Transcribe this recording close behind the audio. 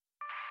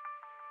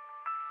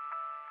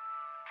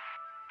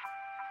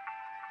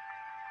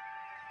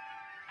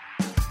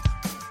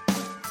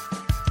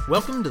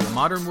Welcome to the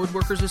Modern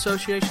Woodworkers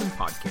Association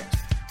podcast,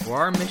 where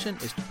our mission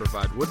is to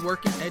provide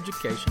woodworking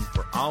education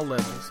for all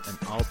levels and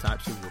all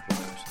types of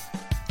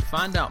woodworkers. To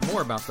find out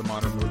more about the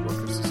Modern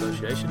Woodworkers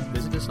Association,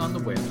 visit us on the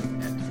web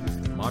at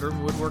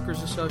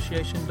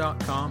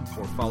modernwoodworkersassociation.com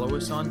or follow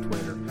us on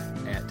Twitter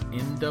at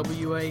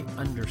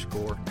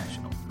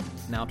NWA_national.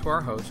 Now to our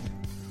host,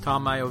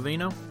 Tom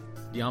Iovino,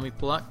 Dyami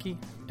Plotke,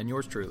 and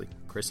yours truly,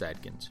 Chris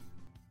Adkins.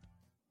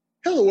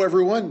 Hello,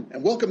 everyone,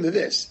 and welcome to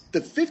this,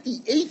 the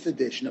 58th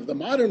edition of the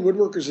Modern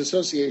Woodworkers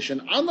Association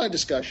online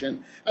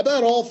discussion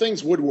about all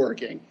things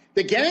woodworking.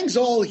 The gang's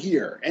all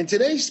here, and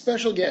today's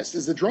special guest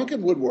is the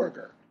Drunken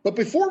Woodworker. But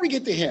before we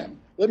get to him,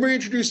 let me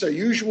introduce our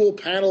usual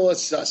panel of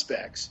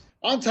suspects.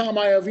 I'm Tom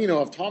Iovino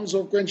of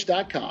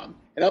Tom'sWorkbench.com,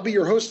 and I'll be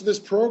your host of this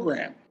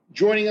program.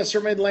 Joining us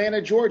from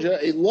Atlanta,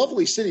 Georgia, a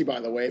lovely city,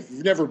 by the way, if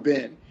you've never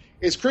been,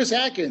 is Chris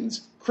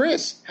Adkins.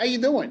 Chris, how you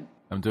doing?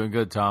 I'm doing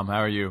good, Tom. How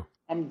are you?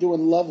 I'm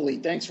doing lovely.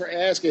 Thanks for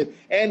asking.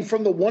 And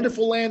from the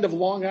wonderful land of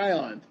Long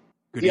Island,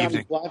 good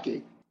evening.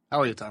 Plotke.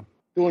 How are you, Tom?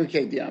 Doing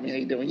okay, Dyami. How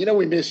you doing? You know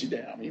we miss you,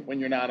 Dyami, when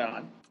you're not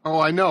on.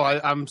 Oh, I know.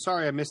 I'm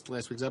sorry I missed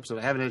last week's episode.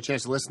 I haven't had a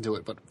chance to listen to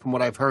it, but from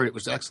what I've heard, it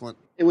was excellent.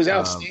 It was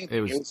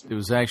outstanding. It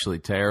was actually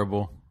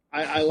terrible.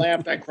 I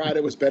laughed. I cried.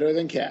 It was better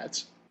than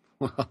Cats.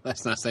 Well,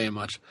 that's not saying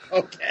much.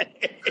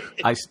 Okay.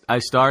 I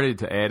started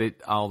to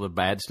edit all the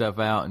bad stuff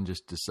out and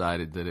just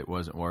decided that it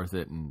wasn't worth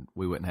it and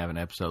we wouldn't have an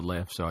episode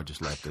left, so I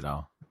just left it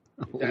all.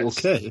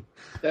 Okay.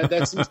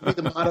 That seems to be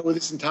the motto of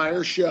this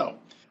entire show.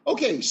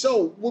 Okay,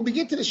 so when we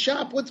get to the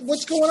shop,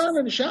 what's going on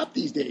in the shop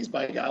these days,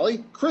 by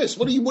golly? Chris,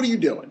 what are you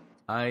doing?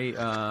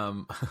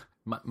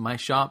 My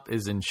shop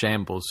is in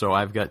shambles, so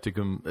I've got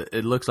to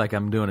it looks like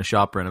I'm doing a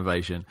shop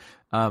renovation.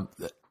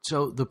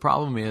 So the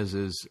problem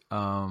is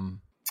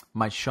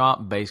my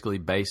shop basically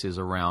bases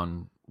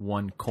around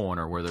one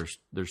corner where there's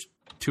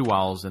two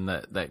walls and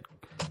that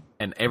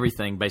and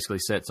everything basically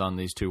sits on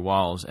these two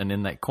walls. And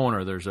in that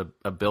corner, there's a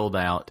build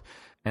out,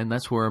 and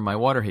that's where my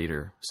water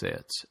heater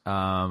sits.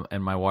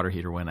 And my water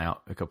heater went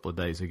out a couple of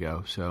days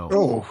ago.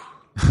 So,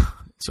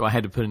 so I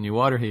had to put a new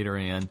water heater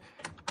in.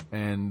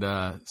 And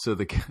so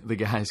the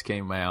guys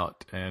came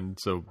out, and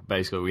so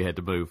basically we had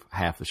to move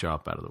half the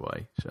shop out of the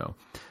way. So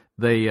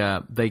they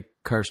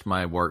cursed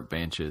my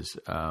workbenches.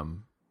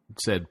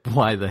 Said,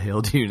 "Why the hell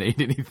do you need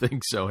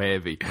anything so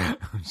heavy?"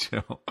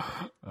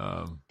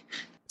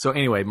 So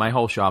anyway, my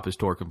whole shop is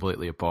tore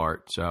completely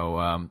apart. So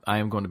I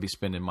am going to be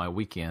spending my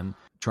weekend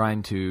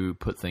trying to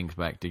put things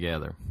back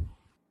together.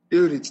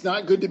 Dude, it's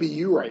not good to be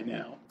you right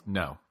now.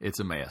 No, it's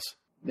a mess.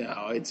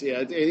 No, it's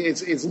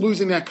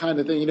losing that kind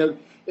of thing. You know,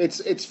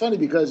 it's funny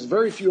because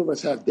very few of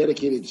us have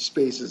dedicated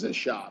spaces as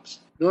shops.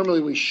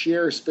 Normally, we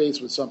share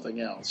space with something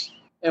else,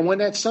 and when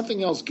that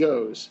something else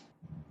goes,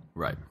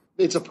 right,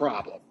 it's a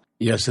problem.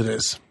 Yes, it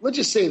is. Let's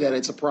just say that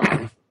it's a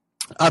problem.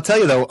 I'll tell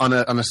you though, on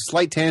a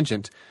slight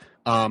tangent,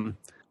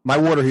 my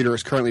water heater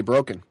is currently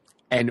broken,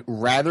 and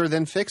rather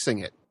than fixing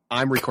it,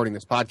 I'm recording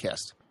this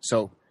podcast.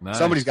 So nice.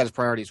 Somebody's got his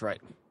priorities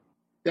right.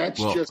 That's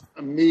just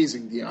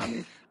amazing,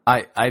 Dyami.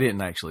 I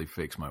didn't actually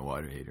fix my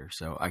water heater,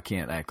 so I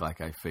can't act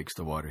like I fixed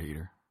the water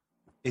heater.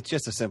 It's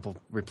just a simple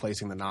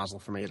replacing the nozzle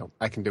for me.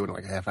 I can do it in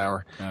like a half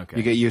hour. Okay.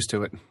 You get used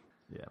to it.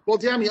 Yeah. Well,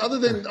 Dyami, other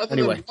than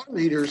water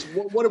heaters,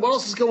 what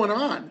else is going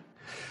on?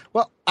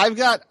 Well, I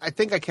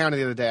think I counted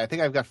the other day. I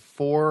think I've got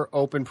 4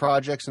 open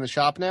projects in the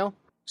shop now.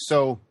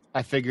 So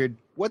I figured,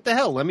 what the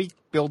hell? Let me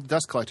build a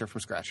dust collector from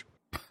scratch.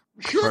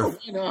 Sure, why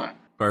not?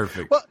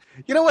 Perfect. Well,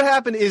 you know what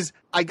happened is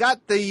I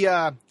got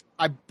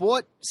I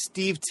bought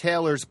Steve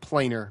Taylor's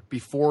planer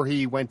before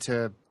he went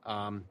to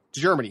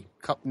Germany.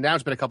 Now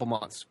it's been a couple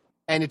months.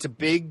 And it's a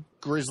big,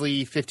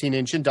 grizzly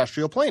 15-inch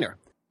industrial planer.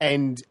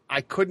 And I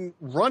couldn't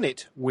run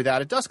it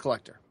without a dust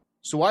collector.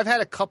 So I've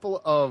had a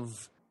couple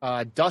of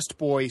Dust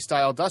Boy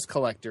style dust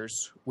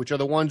collectors, which are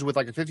the ones with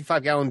like a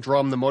 55-gallon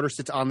drum. The motor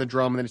sits on the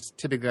drum, and then it's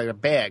typically like a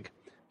bag.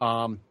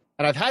 And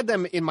I've had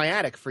them in my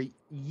attic for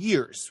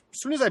years.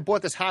 As soon as I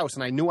bought this house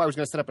and I knew I was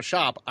going to set up a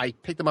shop, I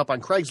picked them up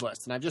on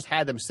Craigslist, and I've just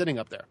had them sitting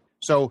up there.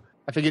 So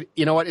I figured,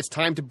 you know what, it's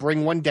time to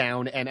bring one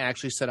down and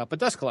actually set up a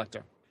dust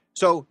collector.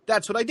 So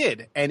that's what I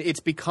did, and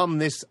it's become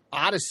this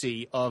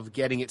odyssey of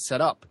getting it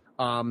set up.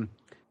 And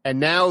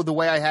now the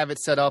way I have it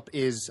set up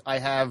is I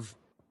have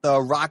the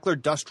Rockler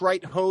Dust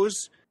Right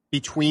hose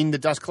between the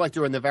dust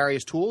collector and the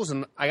various tools,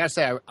 and I got to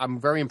say, I'm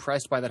very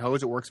impressed by that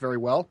hose. It works very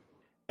well.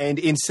 And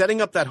in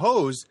setting up that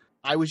hose,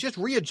 I was just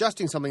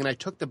readjusting something, and I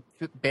took the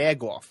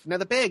bag off. Now,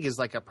 the bag is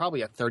like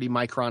probably a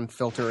 30-micron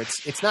filter.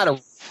 It's not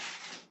a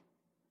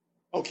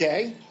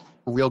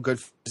real good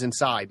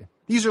inside.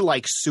 These are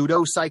like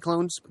pseudo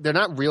cyclones. They're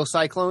not real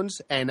cyclones,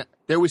 and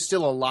there was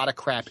still a lot of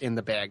crap in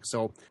the bag.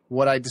 So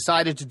what I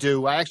decided to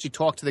do, I actually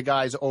talked to the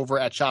guys over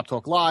at Shop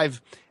Talk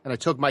Live, and I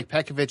took Mike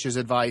Pekovich's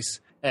advice,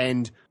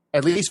 and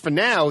at least for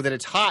now that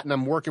it's hot and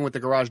I'm working with the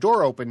garage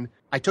door open,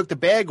 I took the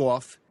bag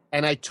off,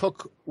 and I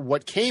took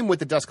what came with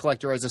the dust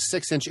collector as a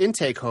 6-inch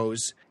intake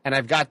hose, and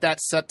I've got that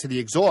set to the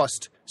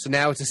exhaust, so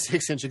now it's a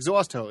 6-inch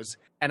exhaust hose,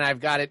 and I've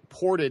got it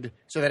ported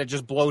so that it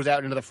just blows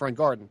out into the front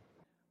garden.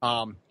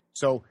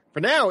 So for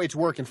now, it's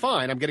working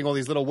fine. I'm getting all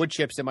these little wood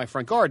chips in my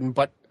front garden,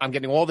 but I'm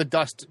getting all the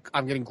dust.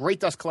 I'm getting great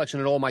dust collection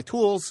in all my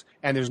tools,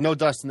 and there's no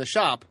dust in the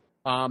shop.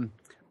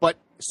 But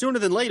sooner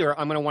than later,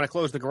 I'm going to want to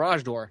close the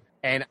garage door,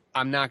 and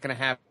I'm not going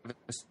to have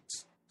a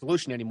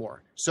solution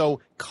anymore. So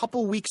a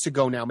couple weeks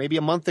ago now, maybe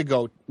a month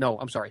ago. No,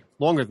 I'm sorry,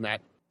 longer than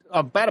that.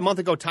 About a month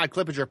ago, Todd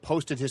Clippinger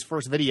posted his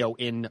first video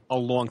in a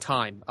long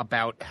time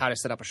about how to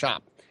set up a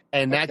shop.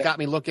 And that got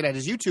me looking at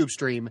his YouTube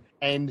stream.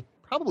 And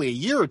probably a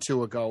year or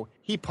two ago,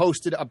 he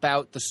posted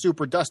about the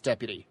Super Dust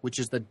Deputy, which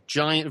is the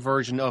giant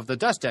version of the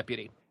Dust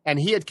Deputy. And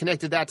he had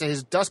connected that to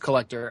his dust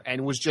collector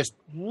and was just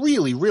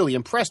really, really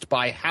impressed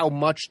by how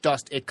much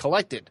dust it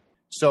collected.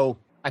 So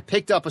I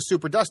picked up a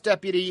Super Dust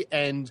Deputy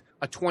and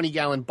a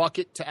 20-gallon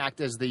bucket to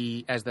act as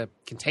the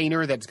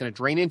container that it's going to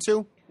drain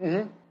into.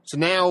 Mm-hmm. So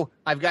now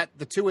I've got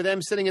the two of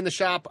them sitting in the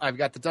shop. I've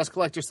got the dust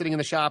collector sitting in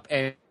the shop.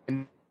 And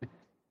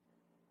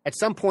at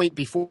some point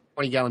before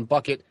 20-gallon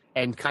bucket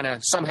and kind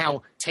of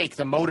somehow take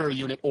the motor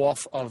unit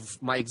off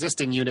of my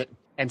existing unit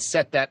and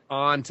set that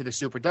on to the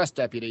Super Dust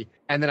Deputy.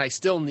 And then I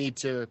still need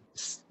to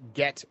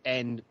get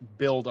and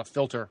build a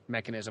filter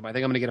mechanism. I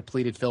think I'm going to get a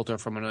pleated filter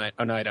from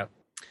Oneida.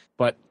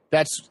 But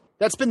that's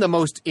been the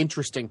most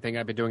interesting thing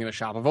I've been doing in the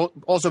shop. I've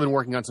also been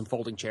working on some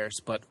folding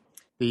chairs, but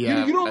the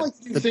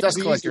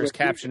dust collector is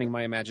capturing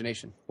my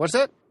imagination. What's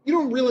that? You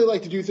don't really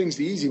like to do things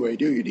the easy way,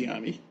 do you,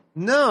 Diami?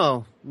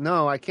 No,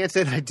 I can't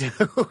say that I do.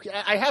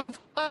 I have,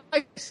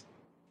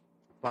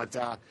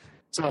 but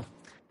so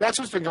that's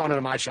what's been going on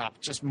in my shop.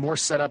 Just more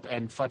setup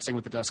and futzing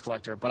with the dust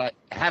collector. But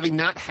having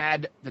not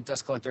had the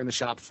dust collector in the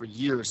shop for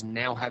years,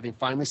 now having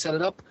finally set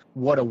it up,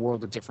 what a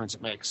world of difference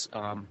it makes.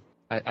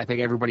 I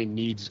think everybody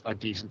needs a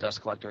decent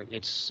dust collector.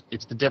 It's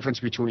the difference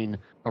between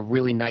a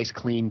really nice,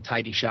 clean,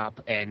 tidy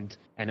shop and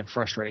a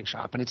frustrating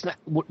shop. And it's not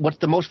what's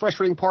the most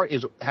frustrating part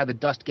is how the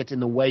dust gets in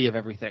the way of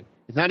everything.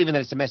 It's not even that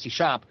it's a messy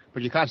shop,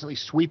 but you're constantly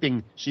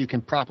sweeping so you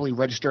can properly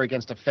register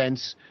against a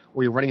fence,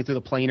 or you're running it through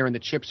the planer and the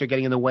chips are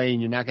getting in the way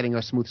and you're not getting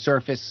a smooth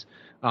surface.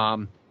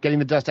 Getting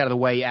the dust out of the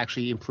way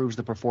actually improves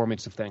the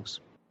performance of things.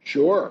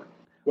 Sure.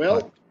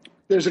 Well,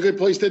 there's a good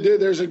place to do.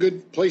 There's a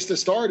good place to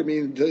start. I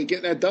mean, to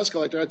get that dust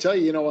collector, I tell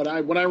you,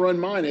 when I run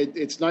mine,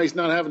 it's nice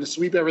not having to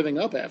sweep everything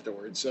up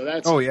afterwards. So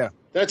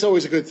that's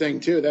always a good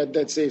thing too.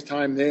 That saves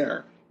time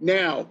there.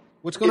 Now,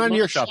 what's going on in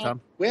your shop, Tom?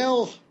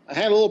 Well, I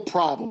had a little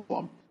problem.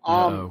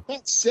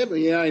 That's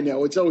seven. Yeah, I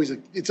know. It's always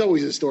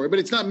a story, but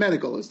it's not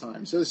medical this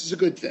time, so this is a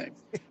good thing.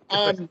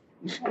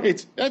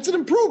 That's an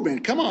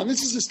improvement. Come on,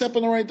 this is a step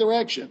in the right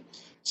direction.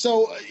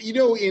 So,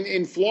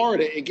 in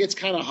Florida, it gets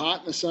kind of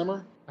hot in the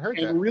summer. I heard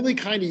that. Really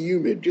kind of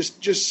humid,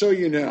 just so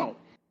you know.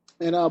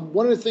 And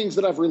one of the things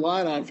that I've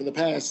relied on for the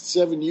past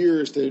 7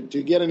 years to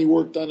get any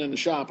work done in the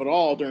shop at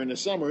all during the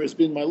summer has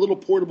been my little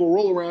portable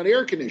roll-around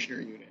air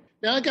conditioner unit.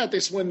 Now, I got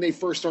this when they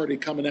first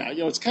started coming out.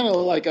 It's kind of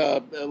like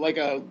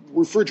a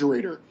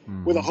refrigerator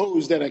with a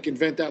hose that I can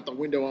vent out the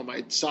window on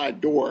my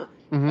side door.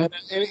 Mm-hmm. And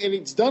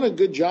it's done a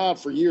good job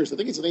for years. I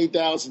think it's an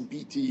 8,000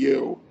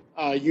 BTU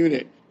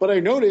unit. But I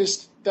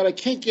noticed that I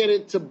can't get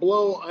it to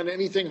blow on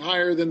anything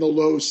higher than the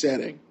low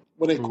setting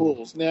when it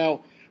cools.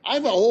 Now, I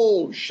have a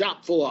whole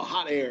shop full of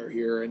hot air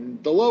here,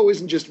 and the low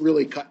isn't just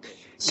really cut.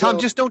 Tom,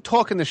 just don't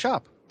talk in the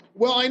shop.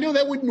 Well, I know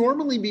that would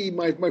normally be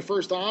my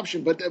first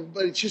option, but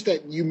it's just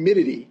that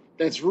humidity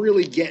that's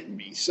really getting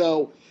me.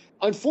 So,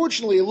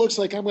 unfortunately, it looks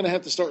like I'm going to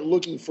have to start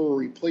looking for a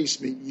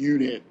replacement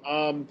unit.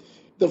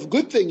 The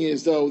good thing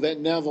is, though, that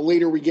now the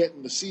later we get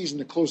in the season,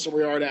 the closer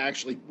we are to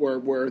actually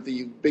where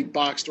the big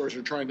box stores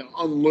are trying to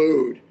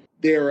unload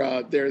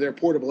their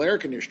portable air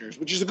conditioners,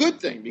 which is a good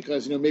thing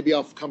because maybe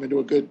I'll come into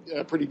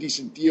a pretty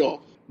decent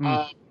deal.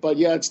 But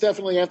yeah, it's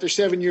definitely after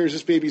 7 years,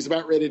 this baby's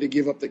about ready to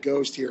give up the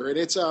ghost here, and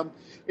it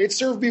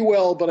served me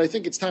well, but I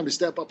think it's time to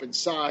step up in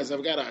size.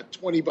 I've got a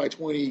 20 by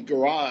 20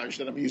 garage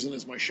that I'm using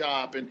as my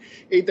shop, and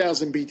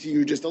 8,000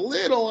 BTU just a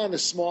little on the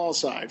small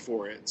side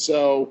for it.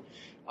 So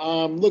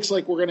looks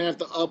like we're going to have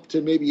to up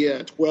to maybe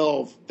a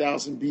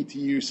 12,000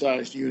 BTU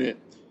sized unit.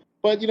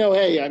 But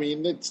hey, I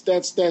mean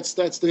that's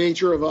the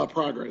nature of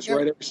progress,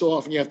 right? Every so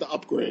often you have to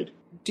upgrade.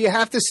 Do you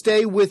have to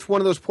stay with one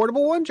of those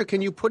portable ones, or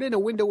can you put in a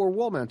window or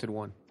wall-mounted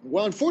one?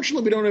 Well,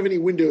 unfortunately, we don't have any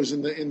windows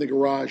in the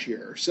garage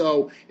here.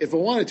 So if I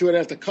wanted to, I'd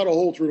have to cut a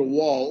hole through the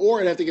wall, or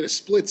I'd have to get a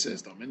split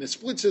system. And the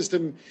split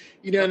system,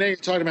 now you're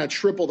talking about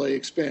triple the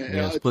expense.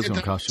 Yeah, the split's going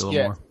to cost you a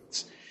little more.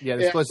 Yeah,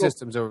 the split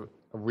system's a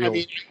real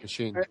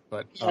machine.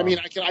 But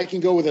I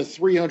can go with a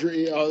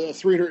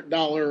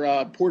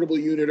 $300 portable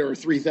unit or a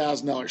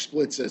 $3,000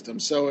 split system.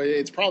 So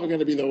it's probably going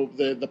to be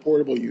the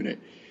portable unit.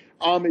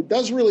 It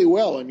does really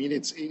well. I mean,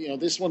 it's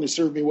this one has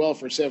served me well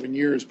for 7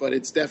 years, but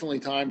it's definitely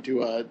time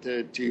to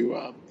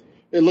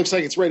it looks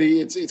like it's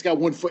ready. It's got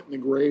one foot in the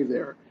grave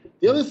there.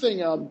 The other thing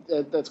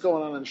that's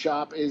going on in the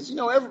shop is,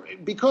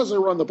 because I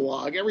run the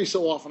blog, every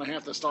so often I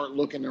have to start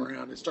looking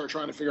around and start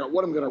trying to figure out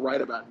what I'm going to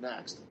write about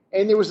next.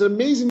 And there was an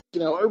amazing,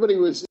 everybody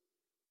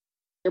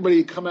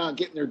come out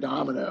getting their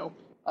Domino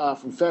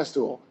from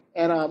Festool.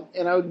 And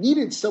I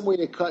needed some way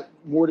to cut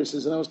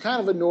mortises, and I was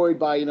kind of annoyed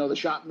by the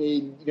shop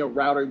made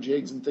router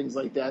jigs and things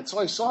like that. So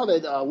I saw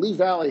that Lee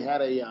Valley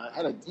had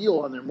a deal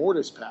on their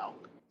Mortise Pal.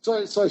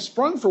 So I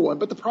sprung for one,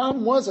 but the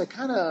problem was I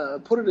kind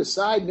of put it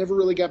aside, never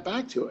really got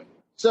back to it.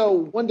 So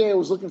one day I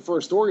was looking for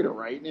a story to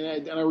write,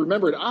 and I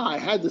remembered I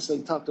had this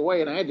thing tucked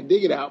away, and I had to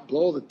dig it out, and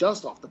blow all the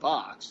dust off the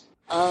box.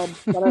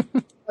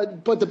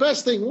 But the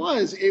best thing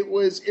was it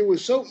was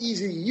so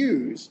easy to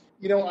use.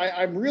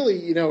 I'm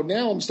really,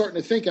 now I'm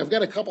starting to think I've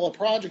got a couple of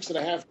projects that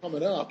I have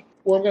coming up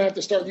where I'm going to have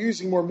to start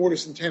using more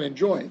mortise and tenon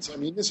joints. I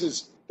mean, this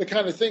is the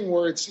kind of thing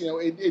where it's,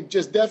 it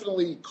just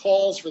definitely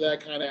calls for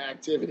that kind of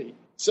activity.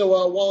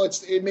 So while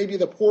it may be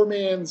the poor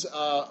man's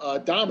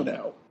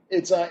domino,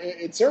 it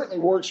certainly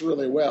works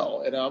really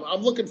well. And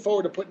I'm looking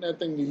forward to putting that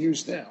thing to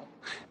use now.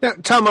 Now,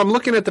 Tom, I'm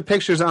looking at the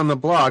pictures on the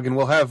blog, and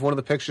we'll have one of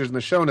the pictures in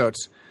the show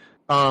notes.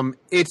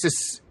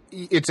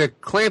 It's a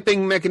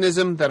clamping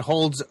mechanism that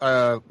holds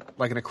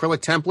like an acrylic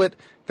template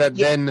that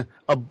then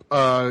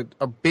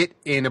a bit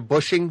in a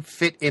bushing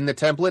fit in the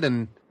template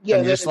and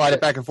you just slide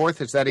it back and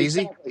forth. It's that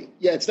exactly. easy?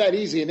 Yeah, it's that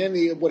easy. And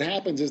then what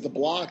happens is the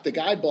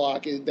guide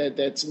block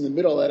that's in the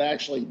middle that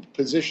actually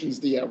positions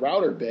the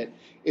router bit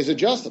is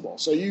adjustable.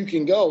 So you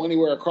can go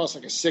anywhere across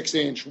like a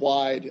 6-inch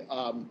wide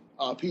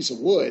piece of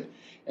wood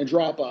and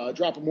drop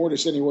a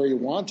mortise anywhere you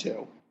want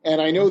to. And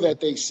I know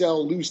that they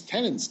sell loose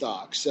tenon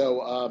stock.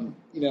 So,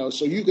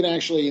 so you can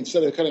actually,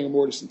 instead of cutting a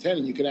mortise and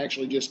tenon, you can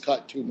actually just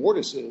cut 2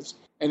 mortises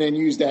and then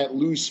use that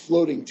loose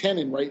floating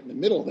tenon right in the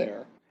middle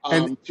there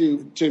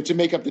to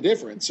make up the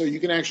difference. So you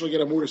can actually get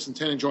a mortise and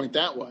tenon joint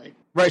that way.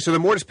 Right. So the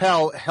Mortise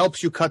Pal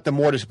helps you cut the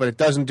mortise, but it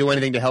doesn't do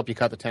anything to help you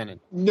cut the tenon.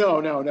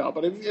 No.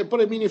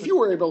 But I mean, if you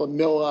were able to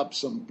mill up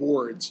some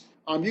boards,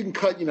 you can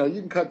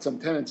cut some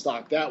tenon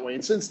stock that way.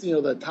 And since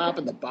the top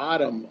and the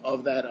bottom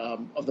of that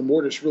of the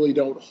mortise really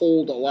don't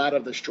hold a lot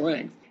of the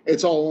strength,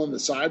 it's all on the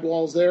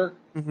sidewalls there.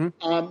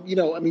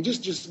 Mm-hmm.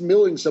 Just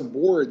milling some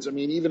boards. I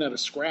mean, even at a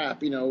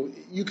scrap,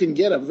 you can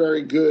get a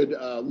very good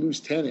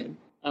loose tenon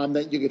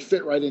that you could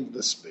fit right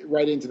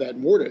into that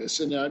mortise.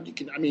 And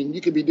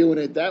you could be doing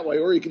it that way,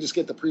 or you could just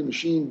get the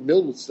pre-machined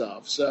milled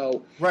stuff.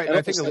 So right, and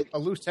I think a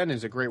loose tenon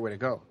is a great way to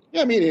go.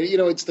 Yeah, I mean,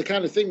 it's the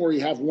kind of thing where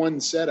you have one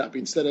setup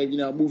instead of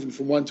moving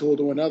from one tool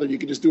to another. You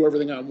can just do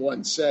everything on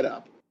one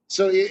setup.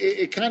 So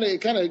it kind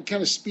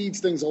of speeds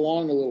things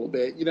along a little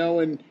bit,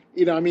 and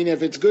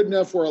if it's good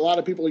enough where a lot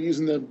of people are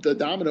using the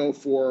domino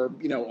for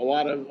a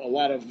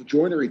lot of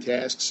joinery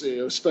tasks,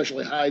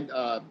 especially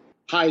high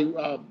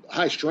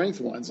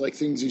strength ones, like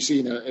things you see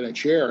in a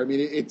chair. I mean,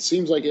 it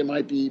seems like it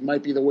might be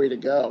the way to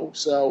go.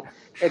 So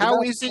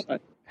how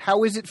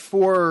is it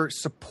for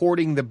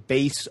supporting the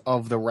base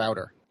of the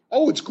router?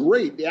 Oh, it's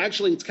great.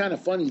 Actually, it's kind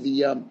of funny.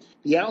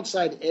 The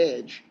outside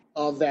edge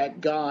of that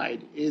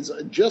guide is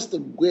just the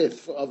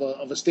width of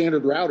a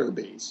standard router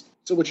base.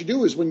 So what you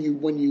do is when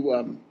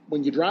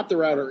you drop the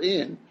router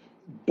in,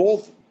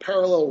 both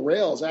parallel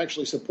rails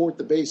actually support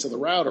the base of the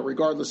router,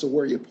 regardless of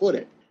where you put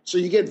it. So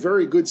you get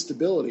very good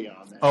stability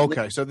on that.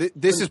 Okay, so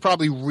this is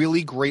probably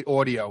really great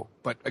audio,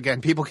 but again,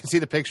 people can see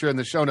the picture in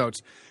the show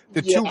notes.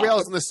 The 2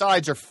 rails on the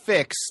sides are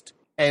fixed,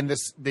 and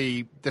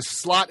the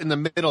slot in the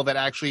middle that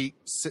actually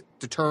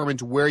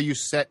determines where you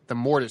set the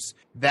mortise,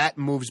 that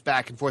moves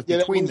back and forth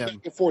between them.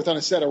 Back and forth on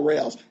a set of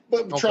rails.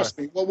 But trust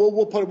me,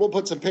 we'll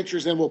put some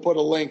pictures in. We'll put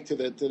a link to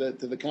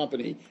the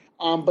company.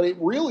 But it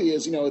really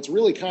is, it's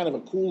really kind of a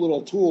cool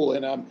little tool.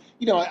 And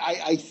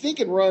I think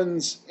it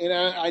runs. And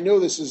I know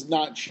this is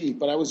not cheap,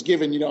 but I was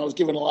given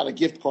a lot of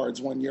gift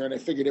cards one year, and I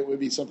figured it would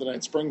be something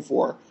I'd spring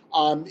for.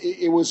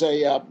 It was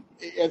about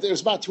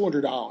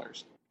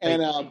 $200.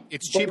 And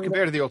it's cheap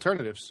compared to the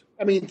alternatives.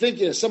 I mean,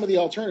 think some of the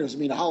alternatives. I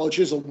mean, a hollow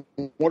chisel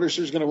mortiser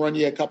is going to run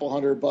you a couple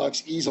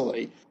 $100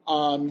 easily.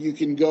 You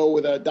can go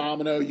with a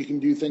domino. You can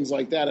do things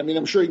like that. I mean,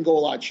 I'm sure you can go a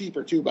lot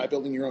cheaper too by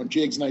building your own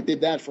jigs, and I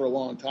did that for a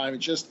long time.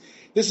 It's just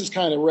this is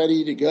kind of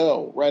ready to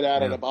go right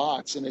out of the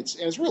box, and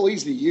it's real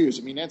easy to use.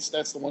 I mean, that's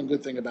the one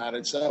good thing about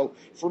it. So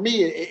for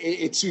me,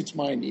 it suits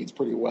my needs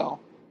pretty well.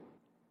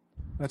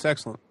 That's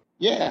excellent.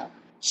 Yeah.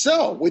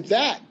 So with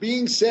that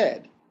being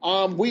said.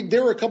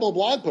 There were a couple of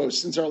blog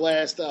posts since our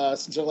last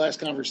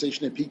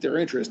conversation that piqued our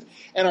interest,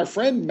 and our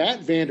friend Matt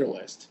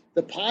Vanderlist,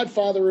 the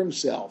Podfather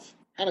himself,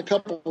 had a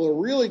couple of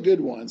really good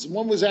ones.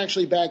 One was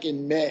actually back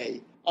in May.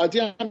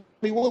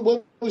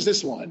 What was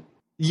this one?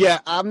 Yeah,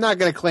 I'm not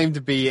going to claim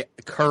to be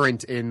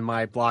current in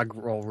my blog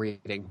roll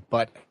reading,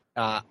 but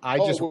I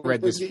just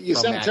read this. You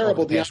from sound Matt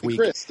terrible, over the past week.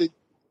 Chris.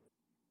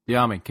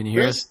 Yami, can you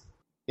hear us?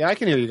 Yeah, I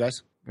can hear you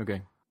guys.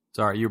 Okay.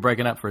 Sorry, you were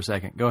breaking up for a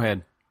second. Go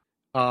ahead.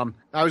 I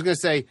was going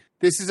to say,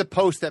 this is a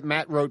post that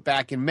Matt wrote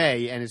back in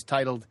May and is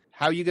titled,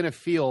 How You Going to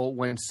Feel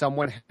When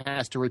Someone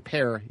Has to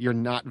Repair Your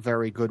Not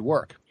Very Good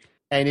Work?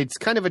 And it's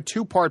kind of a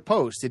 2-part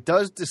post. It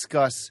does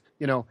discuss,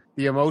 the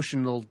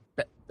emotional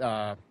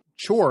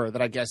chore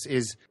that I guess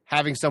is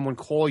having someone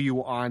call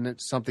you on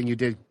something you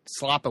did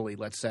sloppily,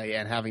 let's say,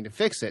 and having to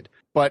fix it.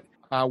 But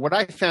what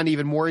I found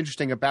even more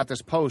interesting about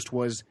this post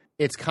was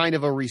it's kind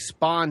of a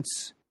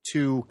response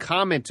to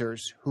commenters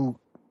who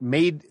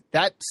made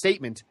that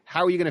statement,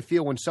 how are you going to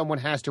feel when someone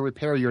has to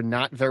repair your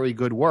not very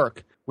good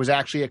work, was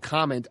actually a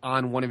comment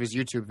on one of his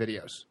YouTube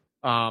videos.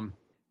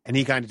 And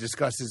he kind of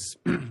discusses,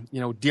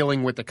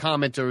 dealing with the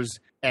commenters,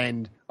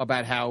 and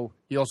about how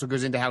he also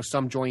goes into how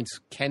some joints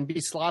can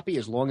be sloppy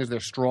as long as they're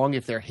strong.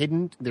 If they're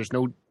hidden, there's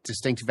no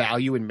distinct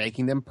value in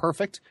making them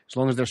perfect. As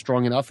long as they're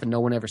strong enough and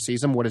no one ever sees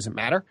them, what does it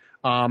matter?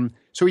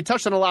 So he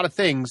touched on a lot of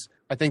things.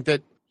 I think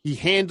that he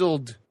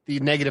handled the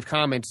negative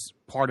comments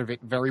part of it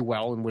very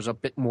well and was a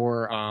bit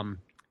more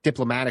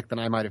diplomatic than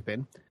I might have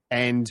been.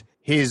 And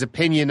his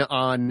opinion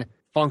on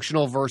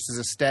functional versus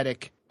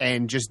aesthetic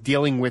and just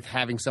dealing with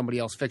having somebody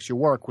else fix your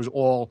work was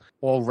all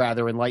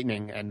rather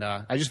enlightening. And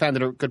I just found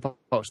it a good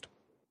post.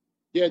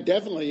 Yeah,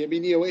 definitely. I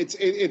mean,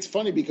 it's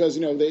funny because,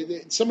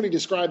 somebody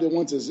described it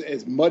once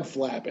as mud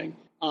flapping.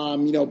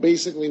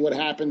 Basically what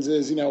happens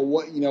is,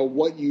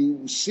 what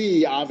you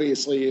see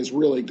obviously is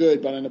really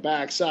good, but on the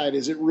backside,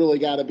 is it really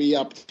got to be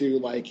up to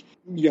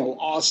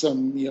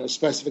awesome,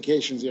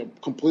 specifications,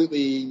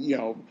 completely,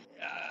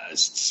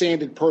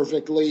 sanded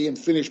perfectly and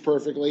finished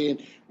perfectly. And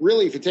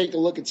really, if you take a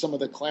look at some of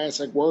the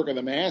classic work of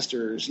the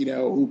masters,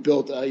 who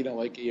built,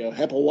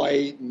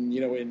 Hepplewhite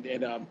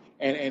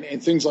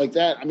and things like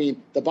that. I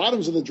mean, the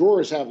bottoms of the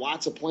drawers have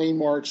lots of plane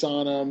marks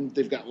on them.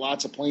 They've got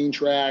lots of plane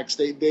tracks.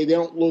 They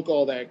don't look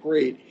all that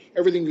great.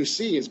 Everything you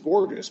see is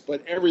gorgeous,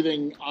 but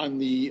everything on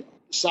the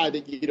side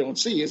that you don't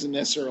see isn't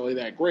necessarily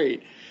that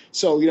great.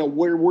 So,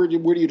 where do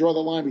you draw the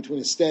line between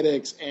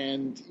aesthetics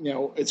and,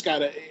 it's got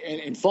to,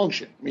 and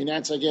function? I mean,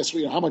 that's, I guess,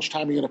 how much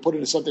time are you going to put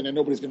into something that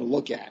nobody's going to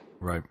look at?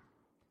 Right.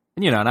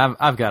 And, and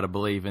I've got to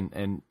believe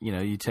in,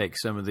 you take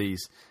some of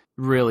these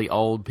really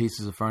old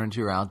pieces of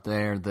furniture out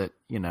there that,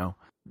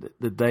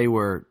 that they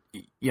were,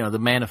 the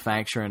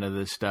manufacturing of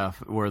this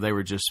stuff where they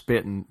were just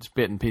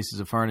spitting pieces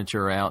of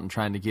furniture out and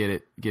trying to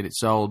get it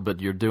sold, but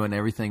you're doing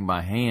everything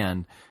by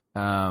hand.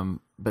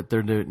 But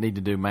they need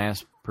to do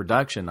mass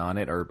production on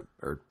it, or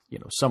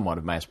somewhat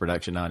of mass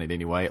production on it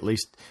anyway. At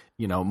least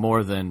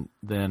more than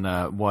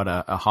what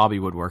a hobby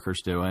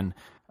woodworker's doing.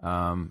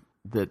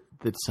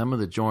 That some of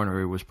the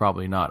joinery was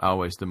probably not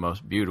always the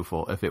most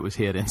beautiful if it was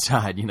hid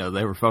inside.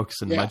 They were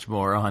focusing much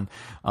more on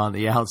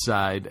the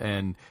outside,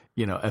 and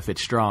if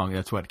it's strong,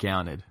 that's what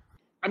counted.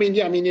 I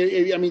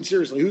mean,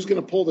 seriously, who's going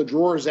to pull the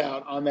drawers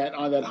out on that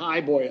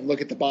high boy and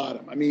look at the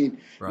bottom? I mean,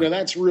 right.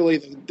 That's really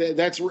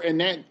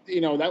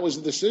that was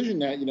the decision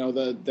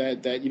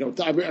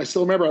that I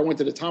still remember I went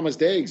to the Thomas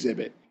Day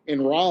exhibit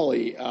in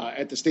Raleigh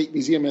at the State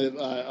Museum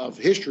of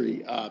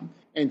History,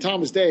 and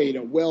Thomas Day,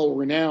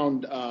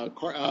 well-renowned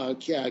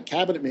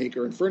cabinet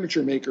maker and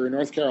furniture maker in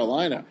North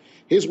Carolina.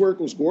 His work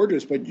was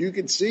gorgeous, but you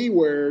could see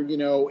where,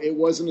 it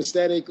wasn't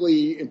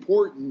aesthetically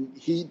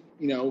important. They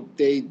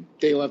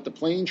left the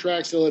plane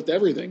tracks, they left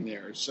everything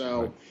there.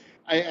 So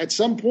right. At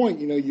some point,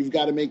 you've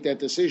got to make that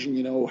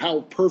decision,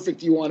 how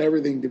perfect you want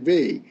everything to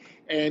be.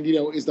 And,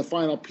 is the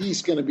final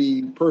piece going to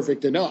be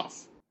perfect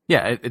enough?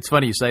 Yeah, it's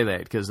funny you say that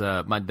because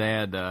my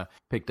dad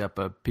picked up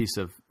a piece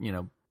of,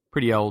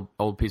 pretty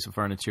old piece of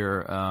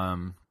furniture,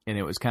 and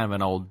it was kind of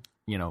an old,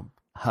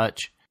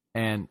 hutch.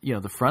 And,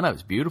 the front of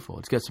it's beautiful.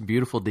 It's got some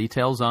beautiful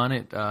details on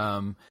it.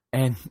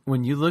 And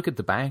when you look at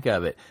the back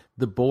of it,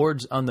 the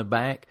boards on the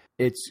back,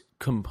 it's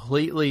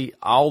completely,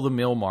 all the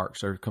mill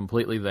marks are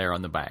completely there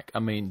on the back. I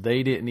mean,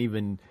 they didn't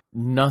even,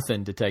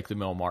 nothing to take the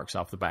mill marks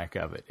off the back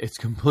of it. It's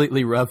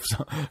completely roughs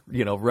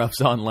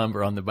on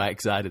lumber on the back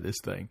side of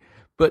this thing.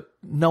 But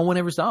no one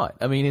ever saw it.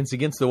 I mean, it's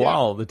against the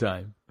wall all the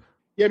time.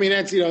 Yeah, I mean,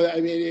 that's,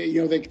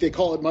 they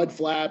call it mud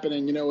flapping,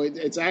 and,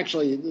 it's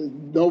actually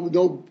what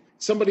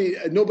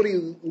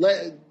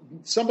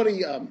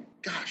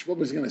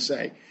was I going to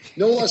say?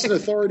 No less an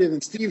authority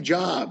than Steve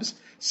Jobs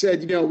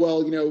said,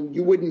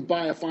 you wouldn't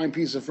buy a fine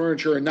piece of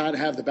furniture and not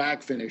have the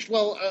back finished.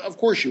 Well, of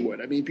course you would.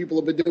 I mean, people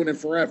have been doing it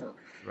forever.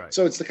 Right.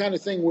 So it's the kind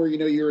of thing where,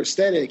 your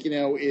aesthetic,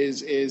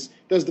 is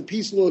does the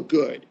piece look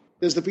good?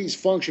 Does the piece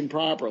function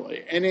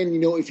properly? And then,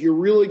 if you're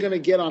really going to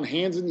get on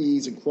hands and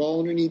knees and crawl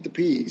underneath the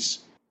piece,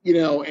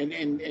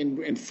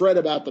 and fret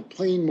about the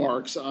plane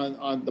marks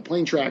on the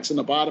plane tracks in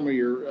the bottom of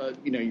your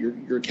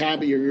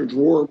cabinet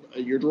or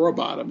your drawer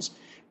bottoms,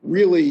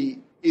 really,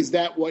 is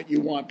that what you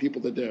want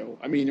people to do?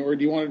 I mean, or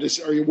do you want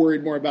to are you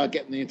worried more about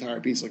getting the entire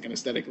piece looking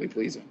aesthetically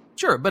pleasing?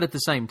 Sure, but at the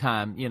same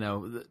time,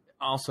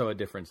 also a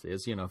difference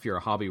is, if you're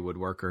a hobby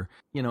woodworker,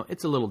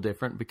 it's a little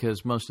different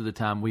because most of the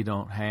time we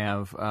don't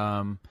have,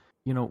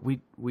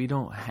 we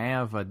don't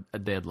have a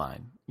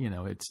deadline.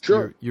 It's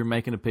sure. You're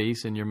making a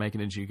piece and you're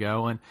making it as you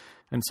go, and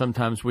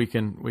sometimes we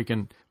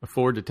can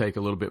afford to take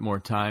a little bit more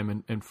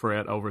time and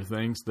fret over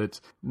things that's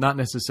not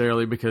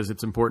necessarily because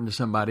it's important to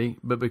somebody,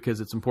 but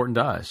because it's important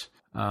to us.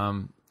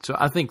 So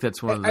I think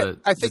that's one of the.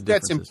 I think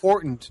that's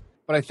important,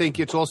 but I think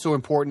it's also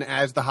important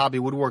as the hobby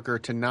woodworker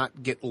to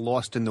not get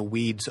lost in the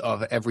weeds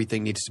of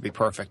everything needs to be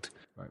perfect.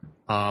 Right.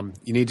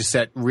 You need to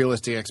set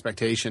realistic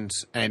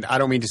expectations, and I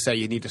don't mean to say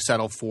you need to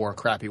settle for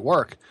crappy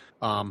work.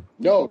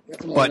 No,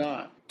 definitely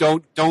not.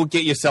 don't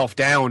get yourself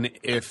down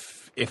if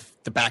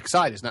the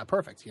backside is not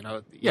perfect. You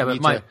know. Yeah,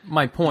 but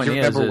my point is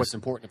remember what's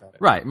important about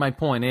it. Right. My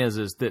point is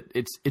that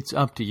it's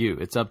up to you.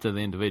 It's up to the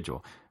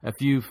individual.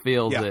 If you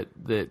feel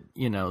that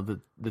you know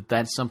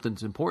that's something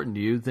that's important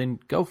to you, then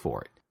go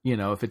for it. You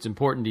know, if it's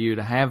important to you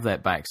to have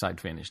that backside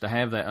finish, to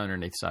have that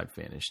underneath side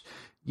finish,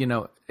 you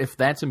know, if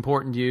that's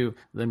important to you,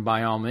 then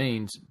by all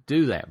means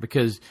do that,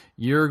 because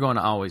you're going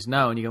to always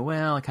know. And you go,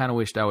 well, I kind of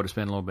wished I would have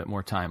spent a little bit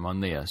more time on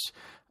this.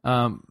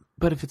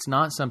 But if it's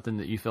not something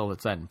that you feel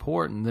that's that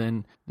important,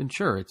 then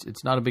sure,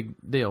 it's not a big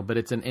deal. But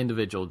it's an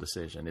individual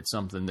decision. It's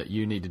something that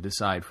you need to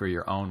decide for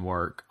your own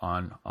work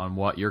on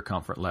what your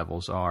comfort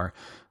levels are,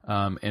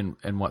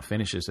 and what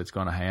finishes it's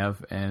going to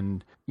have.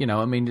 And you know,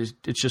 I mean,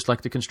 it's just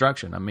like the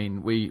construction. I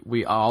mean,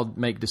 we all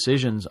make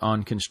decisions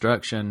on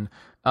construction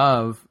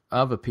of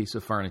a piece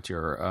of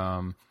furniture,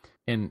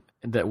 and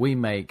that we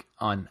make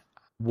on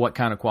what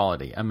kind of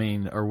quality. I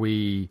mean, are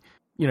we?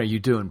 You know, you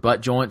doing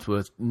butt joints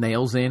with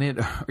nails in it?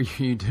 Or are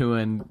you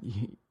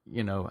doing,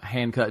 you know,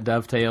 hand cut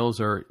dovetails?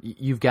 Or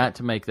you've got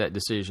to make that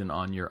decision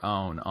on your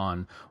own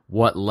on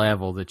what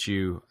level that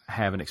you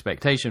have an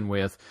expectation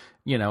with,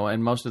 you know,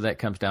 and most of that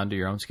comes down to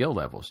your own skill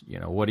levels. You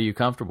know, what are you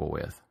comfortable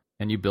with?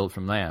 And you build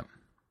from that.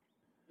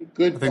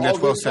 Good. I think that's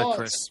well said,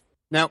 Chris.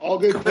 Now,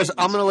 Chris,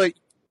 I'm going to let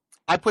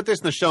I put this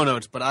in the show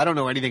notes, but I don't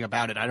know anything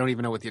about it. I don't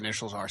even know what the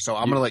initials are. So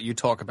I'm going to let you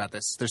talk about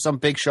this. There's some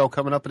big show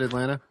coming up in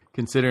Atlanta.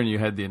 Considering you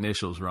had the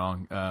initials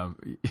wrong,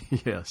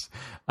 yes.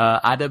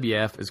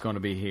 IWF is going to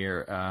be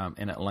here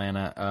in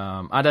Atlanta.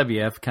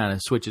 IWF kind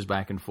of switches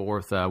back and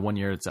forth. One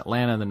year it's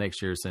Atlanta, the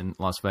next year it's in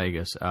Las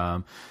Vegas.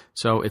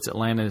 So it's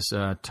Atlanta's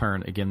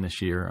turn again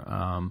this year.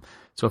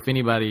 So if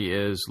anybody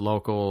is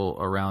local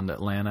around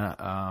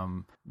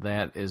Atlanta,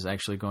 that is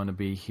actually going to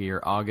be here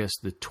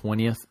August the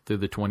 20th through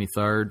the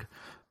 23rd.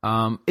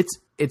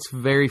 It's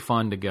very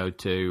fun to go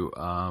to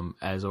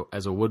as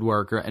a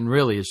woodworker, and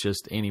really it's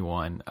just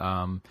anyone.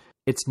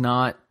 It's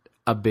not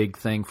a big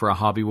thing for a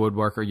hobby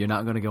woodworker. You're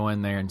not going to go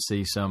in there and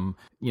see some,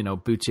 you know,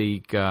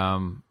 boutique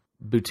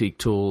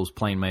tools,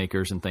 plane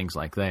makers, and things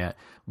like that.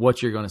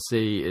 What you're going to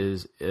see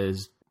is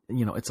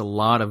you know, it's a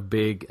lot of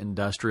big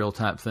industrial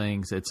type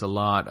things. It's a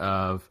lot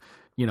of,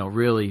 you know,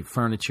 really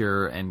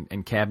furniture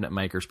and cabinet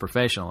makers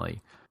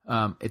professionally.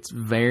 It's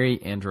very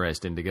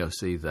interesting to go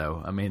see, though.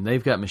 I mean,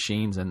 they've got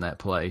machines in that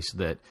place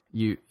that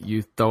you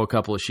throw a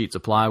couple of sheets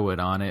of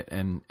plywood on it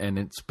and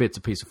it spits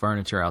a piece of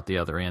furniture out the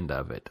other end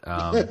of it.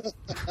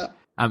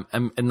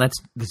 And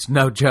that's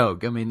no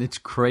joke. I mean, it's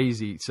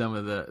crazy, some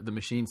of the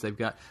machines they've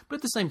got. But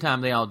at the same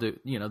time, they all do,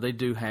 you know, they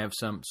do have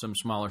some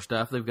smaller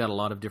stuff. They've got a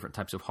lot of different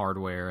types of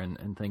hardware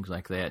and things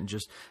like that. And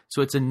just,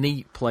 so it's a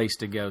neat place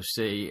to go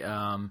see,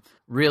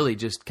 really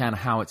just kind of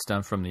how it's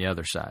done from the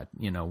other side.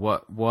 You know,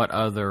 what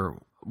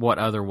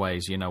other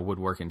ways, you know,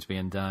 woodworking's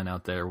being done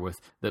out there with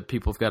that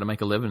people have got to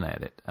make a living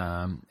at it,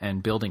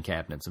 and building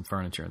cabinets and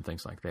furniture and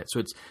things like that.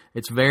 So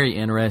it's very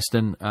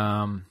interesting.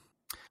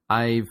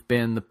 I've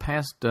been the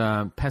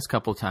past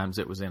couple of times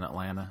it was in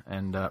Atlanta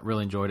and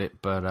really enjoyed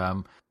it.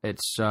 But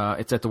it's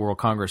at the World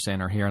Congress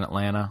Center here in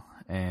Atlanta,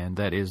 and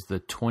that is the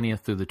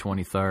 20th through the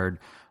 23rd.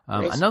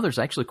 I know there's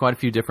actually quite a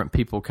few different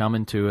people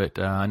coming to it.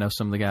 I know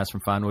some of the guys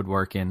from Fine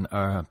Woodworking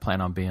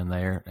plan on being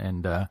there,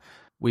 and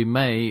we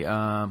may,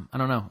 I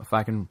don't know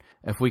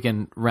if we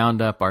can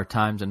round up our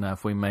times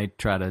enough, we may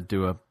try to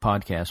do a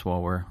podcast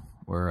while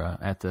we're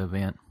at the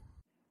event.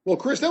 Well,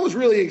 Chris, that was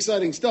really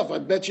exciting stuff. I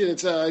bet you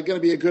it's going to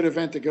be a good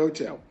event to go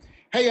to.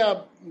 Hey,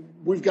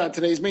 we've got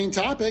today's main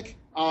topic.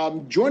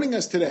 Joining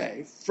us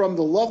today from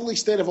the lovely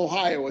state of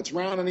Ohio, it's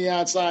round on the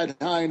outside,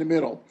 high in the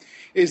middle,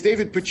 is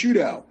David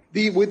Picciuto,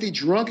 with the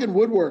Drunken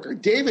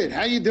Woodworker. David,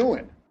 how you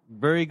doing?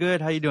 Very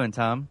good. How you doing,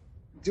 Tom?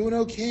 Doing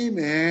okay,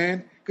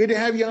 man. Good to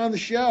have you on the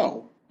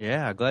show.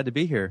 Yeah, glad to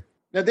be here.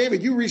 Now,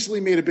 David, you recently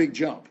made a big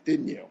jump,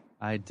 didn't you?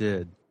 I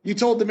did. You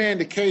told the man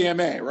to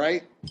KMA,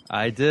 right?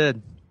 I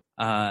did.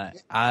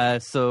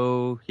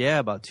 So yeah,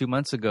 about 2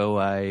 months ago,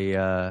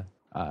 I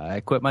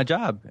quit my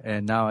job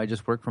and now I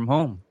just work from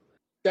home.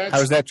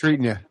 How's that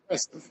treating you?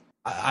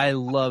 I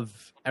love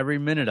every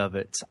minute of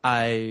it.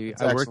 I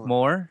work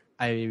more.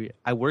 I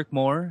work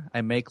more.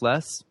 I make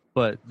less,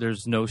 but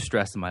there's no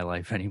stress in my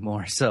life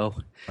anymore. So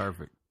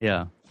perfect.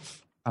 Yeah,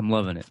 I'm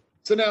loving it.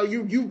 So now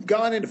you've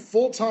gone into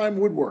full-time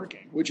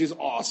woodworking, which is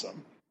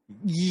awesome.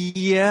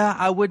 Yeah,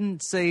 I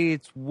wouldn't say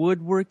it's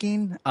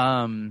woodworking.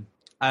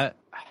 I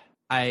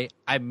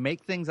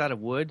make things out of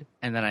wood,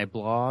 and then I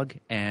blog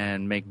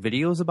and make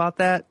videos about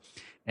that,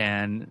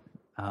 and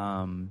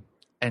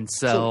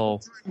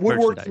sell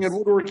woodworking and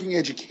woodworking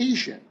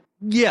education.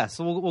 Yeah,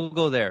 so we'll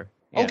go there.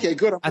 Yeah. Okay,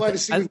 good. I'm glad to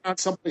see we've got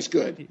someplace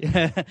good.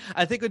 Yeah,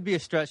 I think it would be a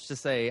stretch to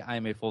say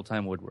I'm a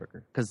full-time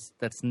woodworker because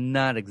that's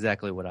not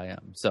exactly what I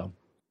am. So,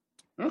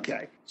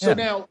 okay. So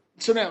now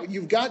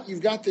you got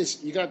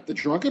the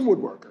Drunken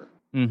Woodworker,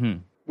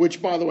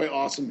 which, by the way,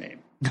 awesome name.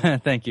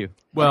 Thank you.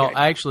 Well, okay.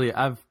 Actually,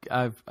 I've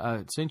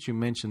since you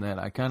mentioned that,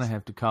 I kind of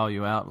have to call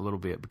you out a little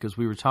bit because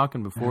we were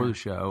talking before the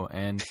show,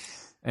 and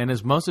And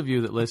as most of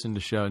you that listen to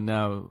the show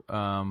know,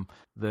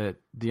 that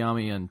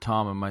Diami and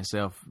Tom and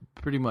myself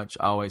pretty much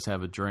always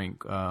have a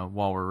drink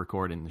while we're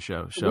recording the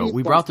show. So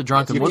we brought the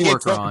Drunken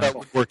Woodworker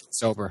on. Working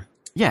sober.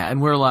 Yeah,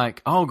 and we're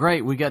like, oh,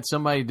 great, we got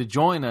somebody to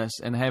join us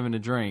and having a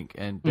drink.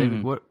 And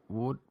David, what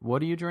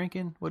are you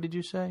drinking? What did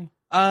you say?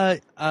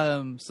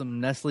 Some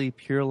Nestle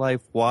Pure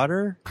Life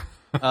water.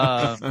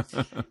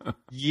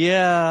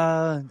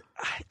 Yeah,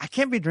 I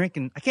can't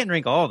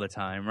drink all the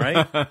time,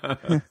 right?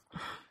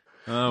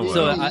 Oh, well.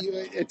 So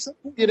at some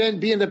point you'd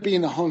end up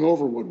being the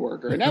hungover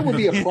woodworker, and that would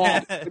be a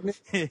problem.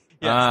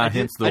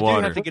 Hence the water. I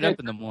do have to get up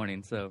in the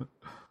morning, so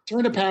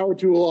turn the power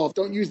tool off.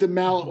 Don't use the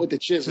mallet with the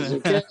chisels,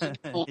 okay?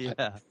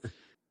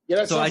 Yeah,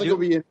 that sounds like it'll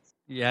be.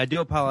 Yeah, I do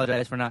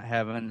apologize for not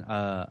having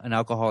an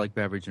alcoholic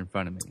beverage in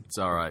front of me. It's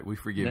all right. We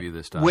forgive you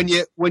this time. When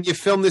you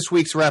film this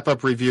week's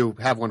wrap-up review,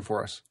 have one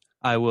for us.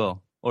 I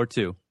will, or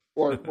two.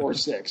 Or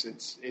six.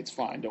 It's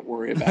fine. Don't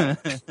worry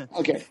about it.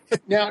 Okay.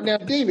 Now,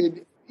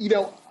 David,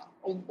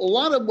 a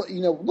lot of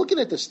looking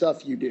at the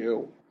stuff you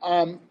do,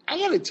 I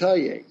got to tell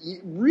you,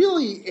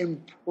 really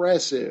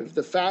impressive.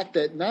 The fact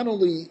that not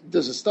only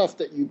does the stuff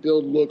that you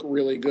build look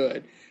really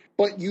good,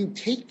 but you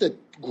take the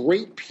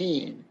great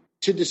pain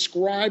to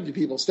describe to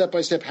people step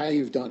by step how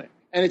you've done it.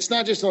 And it's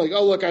not just like,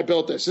 oh, look, I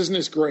built this. Isn't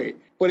this great?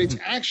 But it's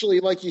actually,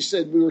 like you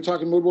said, we were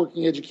talking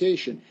woodworking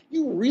education.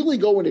 You really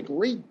go into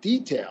great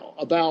detail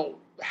about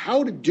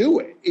how to do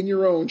it in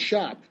your own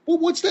shop. Well,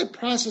 what's that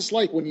process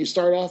like when you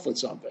start off with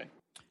something?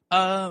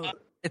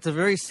 It's a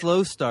very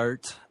slow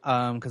start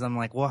because I'm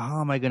like, well,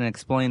 how am I going to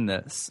explain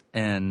this?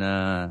 And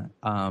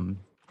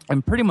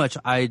pretty much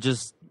I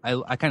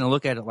kind of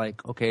look at it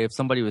like, okay, if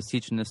somebody was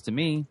teaching this to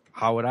me,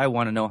 how would I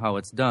want to know how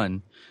it's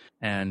done?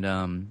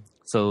 And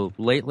so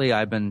lately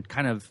I've been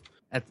kind of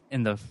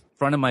in the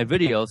front of my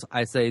videos,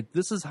 I say,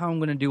 this is how I'm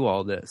going to do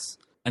all this.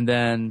 And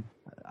then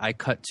I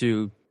cut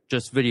to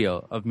just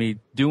video of me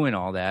doing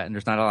all that, and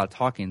there's not a lot of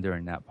talking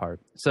during that part.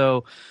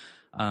 So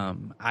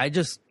I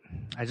just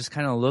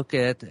kind of look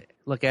at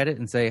it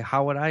and say,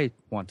 how would I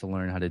want to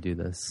learn how to do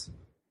this?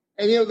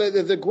 And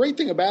the great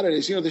thing about it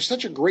is there's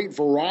such a great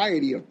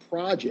variety of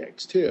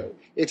projects too.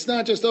 It's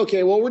not just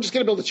okay. Well, we're just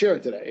going to build a chair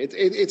today.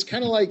 It's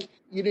kind of like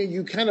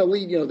you kind of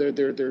lead.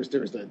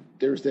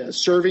 There's the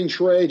serving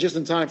tray just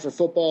in time for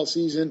football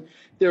season.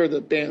 There are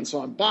the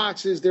bandsaw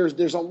boxes.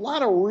 There's a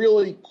lot of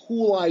really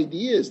cool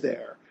ideas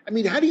there. I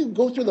mean, how do you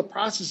go through the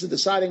process of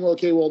deciding?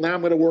 Okay, well now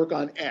I'm going to work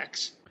on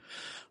X.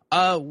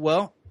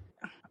 Well,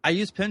 I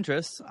use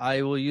Pinterest.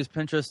 I will use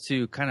Pinterest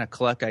to kind of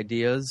collect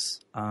ideas.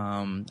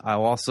 I'll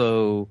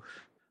also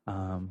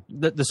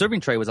the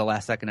serving tray was a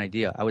last second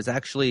idea. I was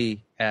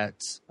actually at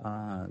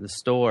the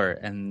store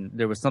and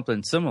there was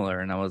something similar,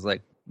 and I was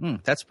like,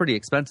 that's pretty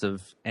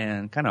expensive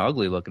and kind of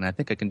ugly looking. I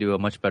think I can do a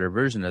much better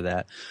version of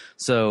that.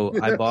 So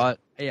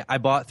I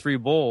bought 3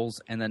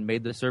 bowls and then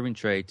made the serving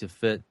tray to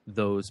fit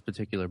those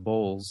particular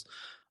bowls.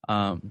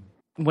 I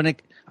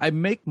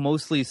make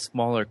mostly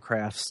smaller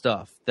craft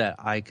stuff that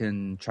I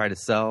can try to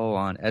sell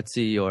on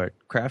Etsy or at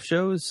craft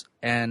shows.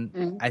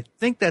 And I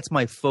think that's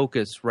my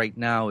focus right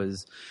now,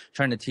 is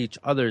trying to teach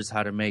others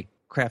how to make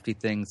crafty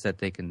things that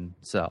they can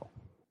sell.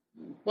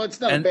 Well,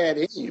 it's not a bad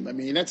aim. I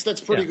mean,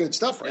 that's pretty good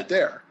stuff right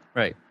there.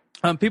 Right.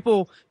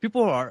 Woodworkers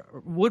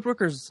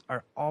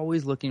are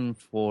always looking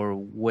for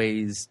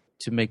ways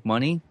to make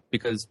money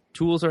because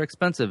tools are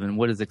expensive and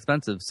wood is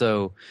expensive.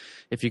 So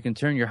if you can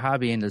turn your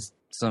hobby into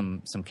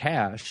some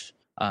cash,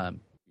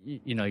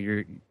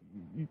 you're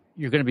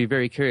going to be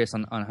very curious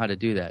on how to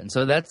do that. And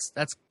so that's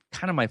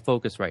kind of my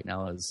focus right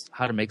now, is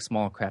how to make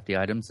small crafty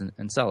items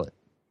and sell it.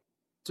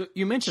 So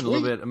you mentioned a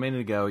little bit a minute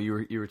ago,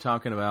 you were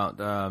talking about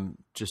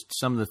just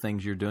some of the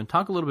things you're doing.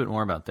 Talk a little bit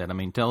more about that. I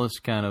mean, tell us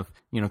kind of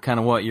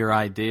what your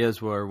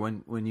ideas were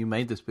when you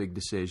made this big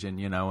decision,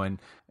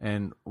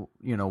 and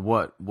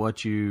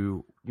what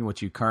you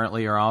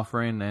currently are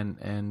offering,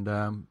 and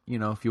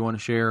if you want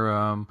to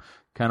share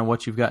kind of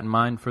what you've got in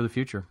mind for the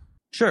future.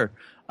 Sure.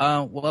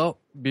 Well,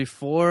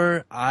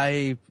 before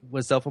I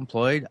was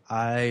self-employed,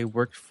 I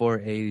worked for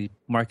a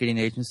marketing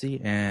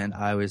agency, and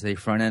I was a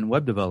front-end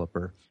web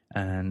developer.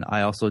 And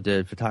I also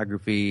did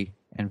photography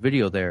and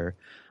video there.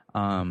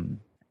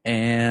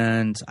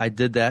 And I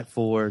did that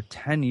for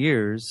 10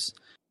 years.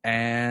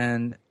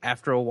 And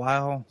after a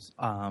while,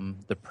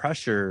 the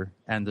pressure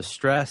and the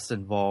stress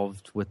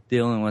involved with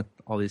dealing with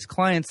all these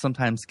clients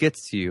sometimes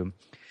gets to you.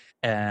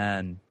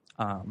 And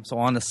so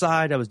on the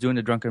side, I was doing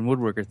the Drunken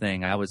Woodworker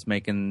thing. I was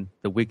making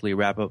the weekly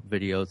wrap-up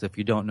videos. If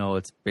you don't know,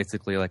 it's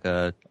basically like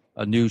a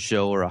news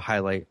show or a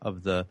highlight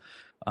of the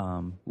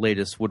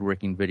latest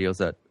woodworking videos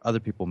that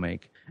other people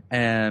make.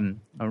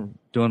 And I'm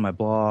doing my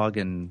blog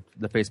and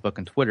the Facebook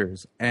and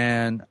Twitters.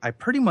 And I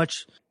pretty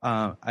much,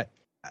 I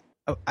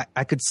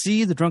could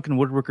see the Drunken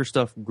Woodworker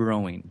stuff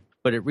growing,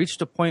 but it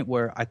reached a point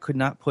where I could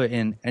not put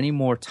in any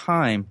more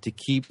time to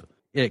keep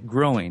it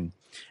growing.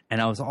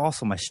 And I was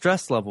also, my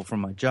stress level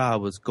from my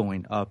job was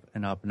going up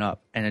and up and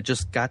up. And it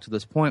just got to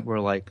this point where,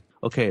 like,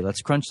 okay,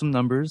 let's crunch some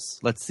numbers.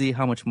 Let's see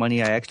how much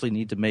money I actually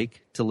need to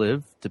make to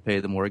live, to pay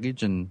the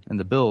mortgage and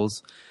the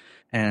bills.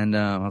 And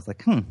I was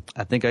like,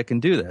 I think I can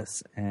do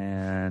this.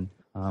 And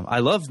I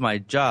loved my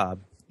job.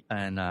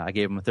 And I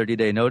gave them a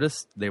 30-day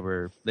notice. They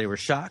were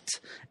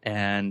shocked,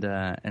 and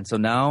so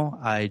now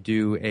I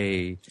do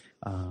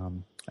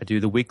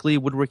the weekly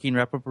woodworking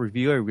wrap-up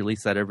review. I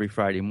release that every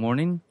Friday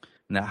morning,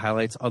 and that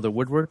highlights other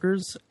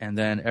woodworkers. And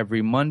then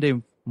every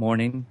Monday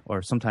morning,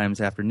 or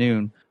sometimes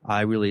afternoon,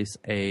 I release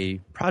a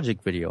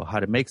project video, how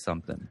to make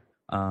something.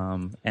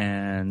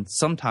 And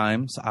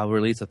sometimes I'll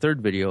release a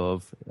third video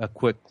of a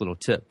quick little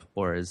tip,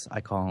 or as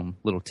I call them,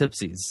 little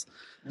tipsies.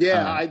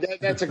 Yeah,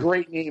 that's a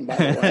great name, by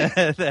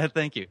the way.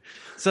 Thank you.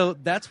 So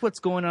that's what's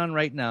going on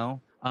right now.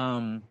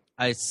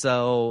 I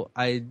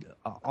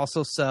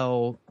also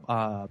sell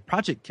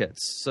project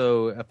kits.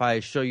 So if I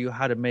show you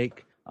how to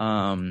make,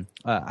 I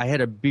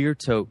had a beer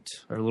tote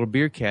or a little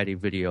beer caddy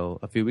video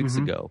a few weeks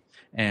ago,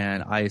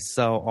 and I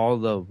sell all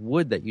the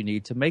wood that you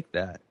need to make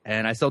that.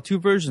 And I sell two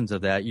versions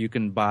of that. You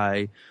can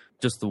buy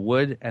just the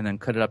wood and then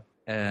cut it up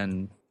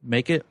and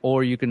make it,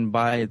 or you can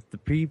buy the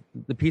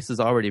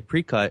pieces already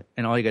pre-cut,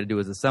 and all you got to do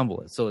is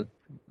assemble it. So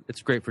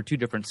it's great for two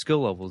different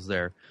skill levels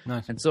there.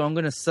 Nice. And so I'm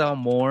going to sell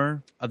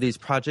more of these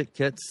project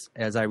kits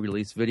as I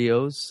release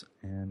videos,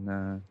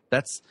 and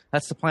that's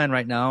the plan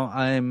right now.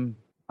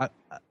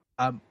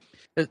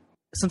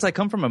 Since I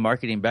come from a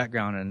marketing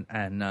background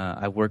and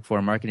I worked for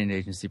a marketing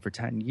agency for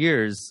 10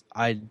 years,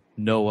 I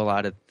know a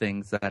lot of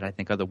things that I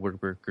think other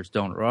woodworkers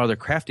don't, or other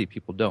crafty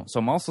people don't.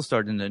 So I'm also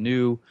starting a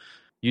new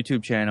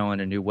YouTube channel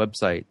and a new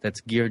website that's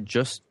geared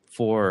just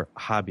for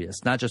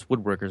hobbyists, not just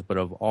woodworkers, but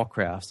of all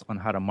crafts, on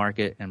how to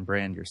market and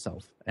brand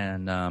yourself.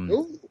 And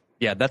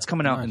that's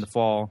coming out in the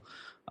fall.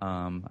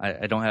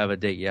 I don't have a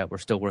date yet. We're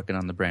still working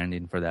on the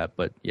branding for that,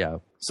 but yeah.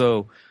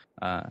 So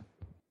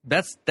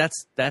that's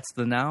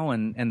the now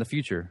and the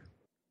future.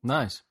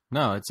 Nice.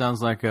 No, it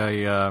sounds like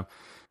a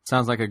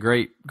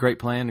great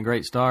plan, a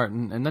great start,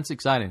 and that's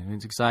exciting.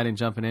 It's exciting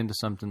jumping into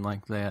something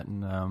like that.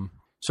 And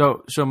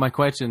so my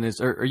question is,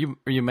 are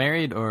you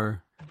married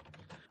or?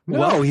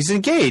 No, he's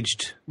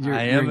engaged. You're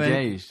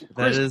engaged.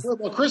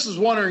 Chris is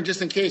wondering,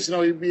 just in case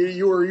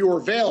you were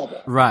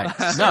available. Right.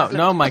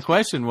 No. My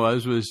question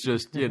was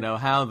just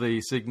how the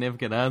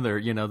significant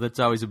other, that's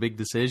always a big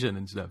decision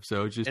and stuff.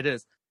 So it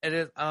is.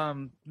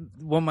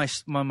 When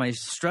my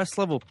stress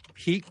level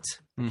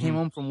peaked, I came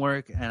home from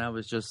work and I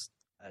was just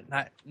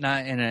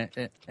not in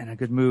a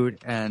good mood,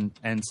 and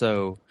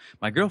so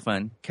my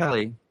girlfriend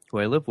Kelly, who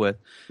I live with,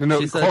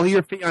 she said, call her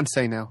your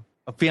fiance now.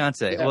 A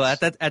fiance. Yes. Well, at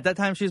that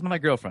time, she was my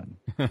girlfriend,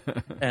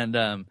 and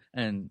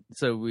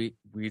so we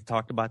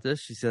talked about this.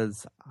 She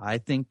says, "I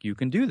think you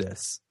can do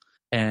this,"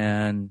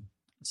 and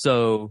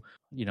so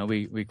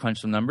we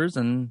crunched some numbers,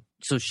 and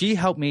so she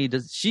helped me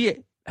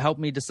decide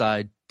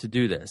to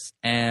do this.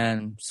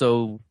 And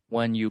so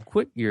when you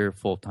quit your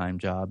full-time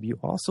job, you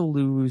also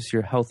lose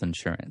your health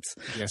insurance.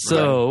 Yes,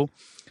 so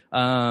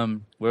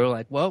we're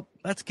like, well,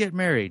 let's get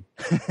married.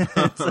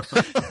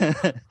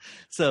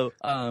 So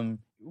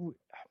we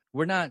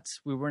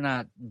were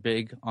not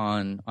big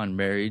on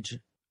marriage.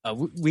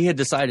 We had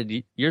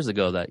decided years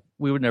ago that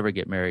we would never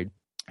get married,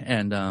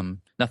 and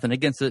nothing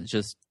against it,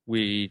 just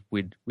we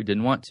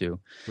didn't want to.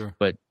 Sure.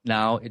 But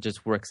now it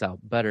just works out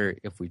better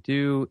if we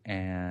do,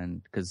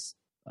 and because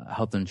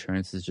health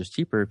insurance is just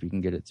cheaper if you can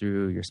get it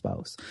through your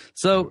spouse.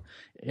 So,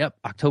 yep,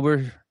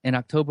 in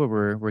October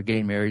we're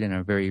getting married in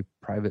a very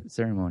private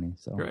ceremony.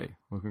 So great.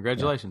 Well,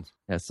 congratulations.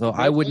 Yeah. So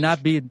I would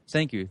not be.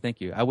 Thank you.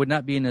 I would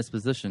not be in this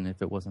position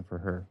if it wasn't for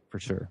her, for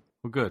sure.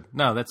 Well, good.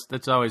 No,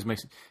 that's always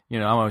makes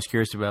I'm always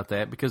curious about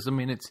that, because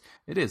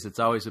it's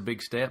always a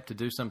big step to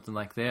do something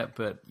like that.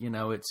 But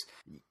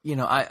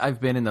I've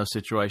been in those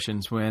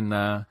situations when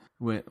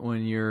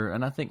you're,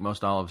 and I think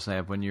most all of us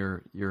have, when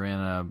you're in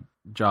a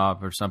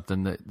job or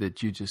something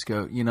that you just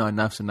go,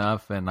 enough's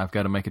enough, and I've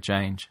got to make a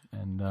change.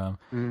 And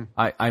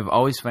I've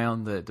always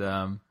found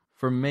that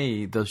for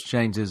me, those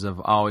changes have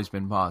always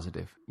been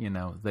positive.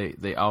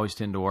 They always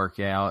tend to work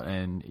out,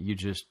 and you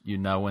just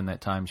when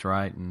that time's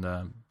right,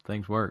 and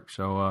things work.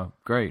 So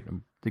great,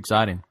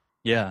 exciting.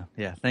 Yeah.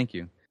 Thank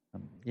you.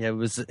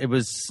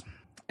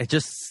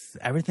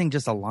 Everything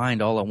just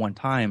aligned all at one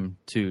time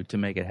to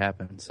make it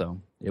happen.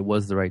 So it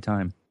was the right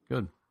time.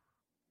 Good.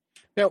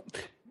 Now,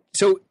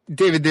 so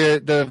David,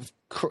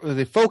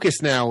 the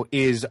focus now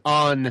is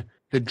on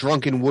the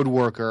Drunken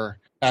Woodworker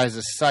as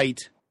a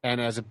site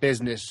and as a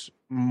business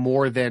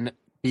more than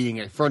being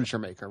a furniture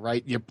maker,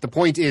 right? The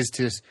point is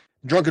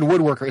Drunken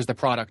Woodworker is the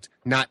product,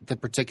 not the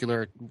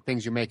particular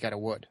things you make out of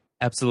wood.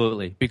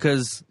 Absolutely,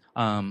 because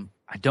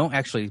I don't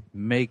actually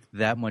make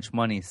that much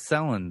money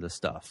selling the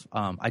stuff.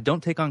 I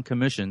don't take on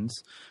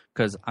commissions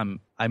because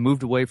I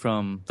moved away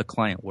from the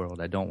client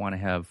world. I don't want to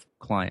have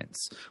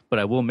clients, but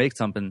I will make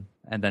something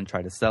and then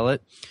try to sell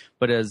it.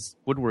 But as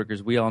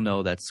woodworkers, we all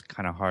know that's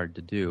kind of hard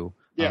to do.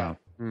 Yeah.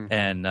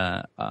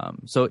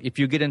 So if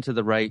you get into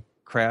the right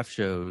craft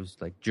shows,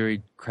 like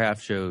jury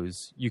craft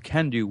shows, you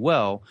can do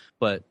well,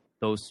 but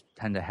those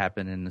tend to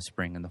happen in the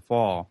spring and the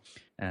fall.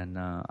 And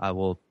I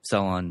will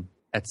sell on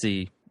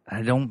Etsy.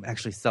 I don't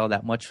actually sell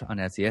that much on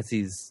Etsy.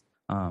 Etsy's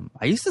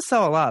I used to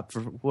sell a lot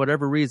for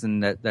whatever reason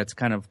that's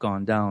kind of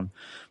gone down.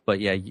 But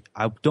yeah,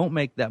 I don't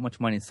make that much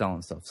money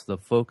selling stuff. So the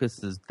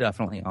focus is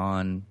definitely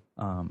on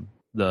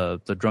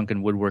the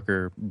Drunken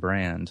Woodworker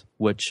brand,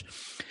 which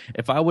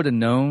if I would have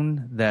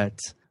known that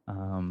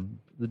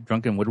the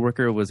Drunken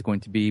Woodworker was going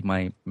to be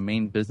my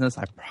main business,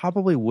 I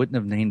probably wouldn't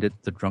have named it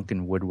the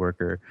Drunken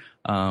Woodworker.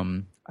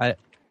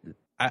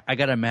 I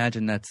got to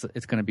imagine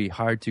it's going to be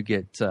hard to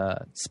get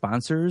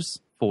sponsors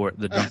for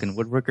the Drunken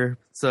Woodworker.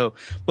 So,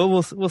 but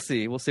we'll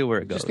see. We'll see where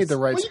it goes. Just need the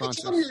right Well,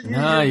 sponsor.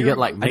 No, you get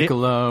like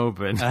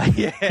Michelob and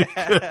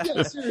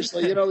Yeah,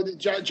 seriously,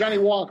 Johnny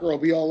Walker will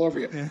be all over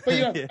you. But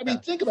Yeah. I mean,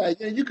 think about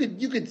it. You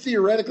could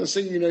theoretically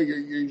say,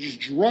 you're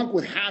just drunk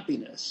with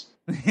happiness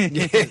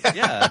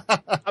Yeah.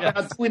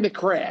 about doing the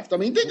craft. I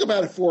mean, think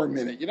about it for a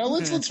minute.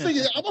 Let's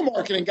figure. I'm a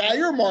marketing guy.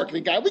 You're a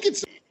marketing guy. We could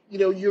say,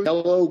 your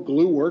yellow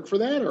glue work for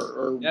that,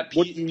 or Yeah,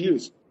 what do you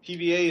use?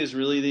 PVA is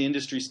really the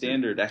industry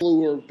standard.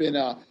 Who have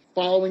been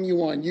following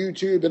you on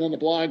YouTube and on the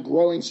blog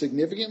growing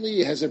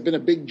significantly? Has there been a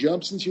big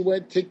jump since you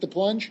went take the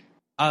plunge?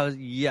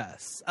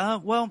 Yes.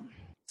 Well,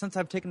 since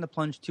I've taken the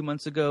plunge 2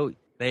 months ago,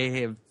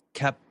 they have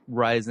kept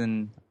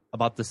rising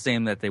about the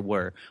same that they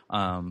were.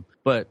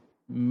 But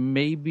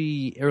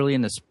maybe early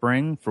in the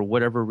spring, for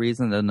whatever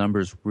reason, the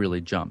numbers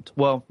really jumped.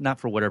 Well, not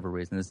for whatever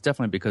reason. It's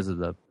definitely because of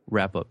the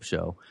wrap-up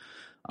show.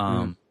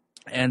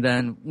 And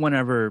then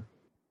whenever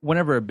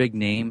a big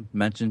name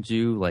mentions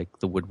you, like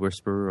the Wood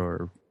Whisperer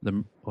or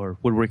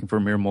Woodworking for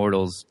Mere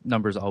Mortals,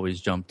 numbers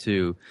always jump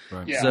too.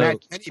 right. Yeah. So,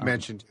 Matt Kenny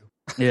mentioned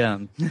you. yeah.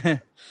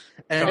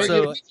 And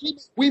so,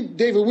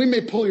 David, we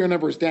may pull your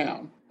numbers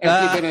down.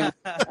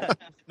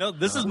 no,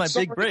 this is my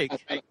big break.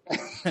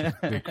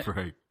 Big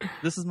break.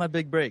 This is my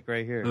big break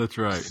right here. That's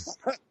right.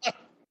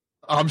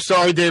 I'm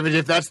sorry, David.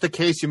 If that's the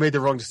case, you made the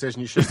wrong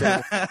decision. You should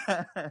say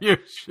You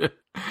should.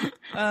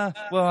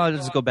 Well, I'll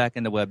just go back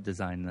into web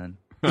design then.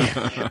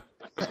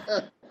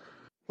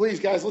 Please,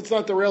 guys, let's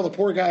not derail the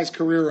poor guy's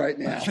career right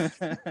now.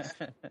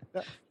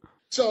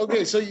 So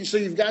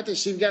you've got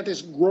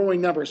this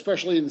growing number,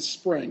 especially in the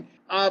spring.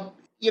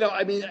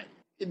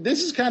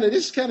 This is kind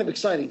of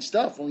exciting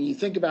stuff when you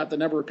think about the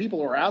number of people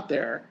who are out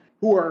there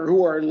who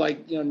are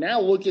like, now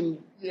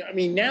looking. I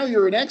mean, now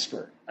you're an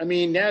expert. I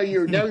mean, now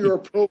you're a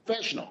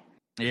professional.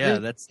 Yeah,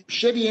 that's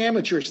Chevy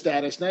amateur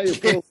status. Now you're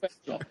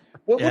professional.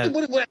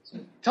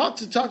 Talk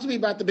to me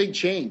about the big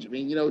change. I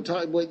mean,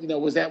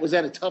 was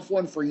that a tough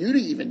one for you to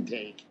even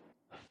take?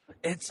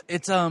 it's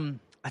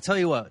I tell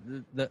you what,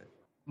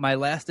 my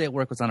last day at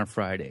work was on a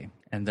Friday,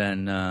 and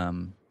then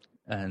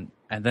and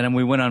then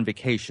we went on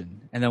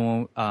vacation, and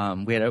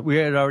then we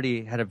had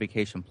already had a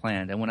vacation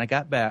planned, and when I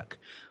got back,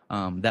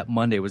 that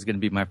Monday was going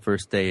to be my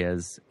first day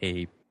as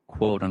a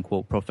quote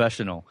unquote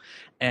professional,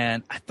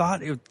 and I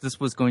thought this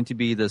was going to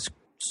be this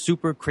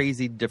super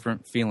crazy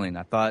different feeling.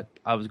 I thought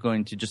I was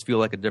going to just feel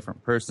like a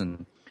different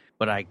person,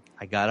 but I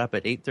got up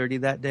at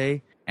 8:30 that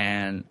day,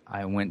 and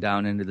I went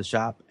down into the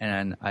shop,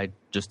 and I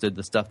just did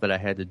the stuff that I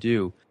had to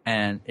do,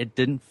 and I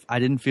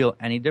didn't feel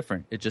any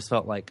different. It just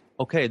felt like,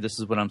 okay, this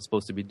is what I'm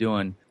supposed to be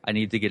doing. I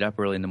need to get up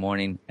early in the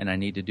morning, and I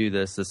need to do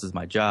this. This is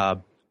my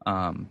job,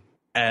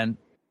 and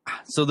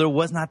so there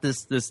was not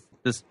this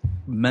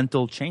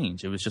mental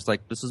change. It was just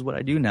like, this is what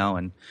I do now,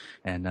 and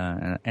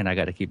I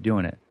got to keep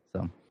doing it.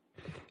 So,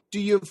 do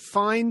you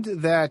find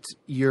that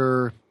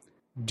you're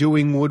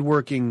doing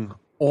woodworking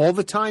all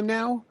the time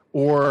now,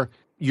 or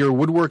you're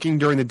woodworking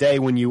during the day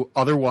when you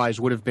otherwise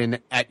would have been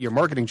at your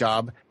marketing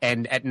job,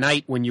 and at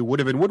night when you would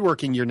have been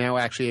woodworking, you're now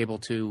actually able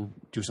to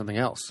do something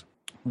else?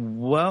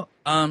 well,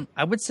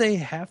 I would say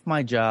half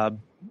my job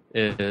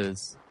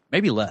is,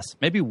 maybe less,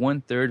 maybe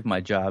 1/3 of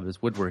my job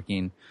is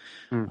woodworking.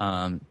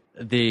 And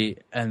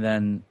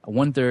then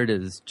 1/3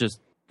 is just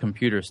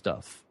computer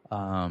stuff,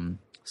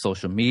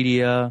 social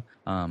media,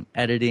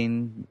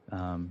 editing,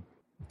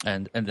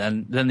 and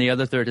then the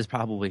other third is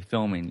probably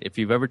filming. If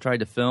you've ever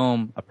tried to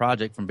film a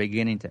project from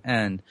beginning to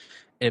end,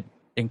 it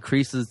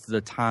increases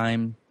the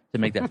time to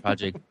make that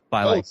project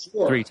by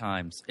Sure. 3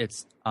 times.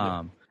 It's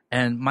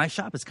and my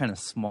shop is kind of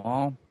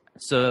small,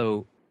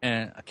 so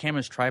and a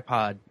camera's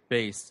tripod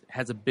base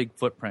has a big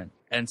footprint.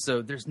 And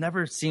so there's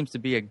never seems to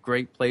be a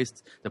great place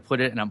to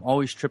put it, and I'm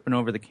always tripping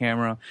over the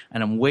camera,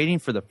 and I'm waiting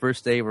for the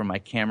first day where my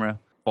camera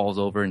falls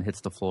over and hits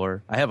the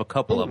floor. I have a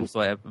couple of them, so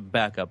I have a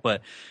backup,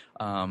 but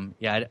I'm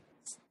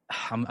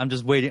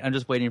just waiting. I'm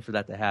just waiting for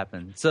that to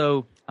happen.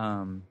 So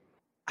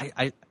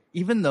I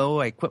even though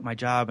I quit my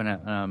job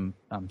and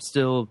I'm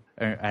still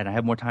and I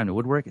have more time to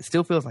woodwork, it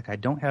still feels like I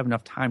don't have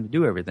enough time to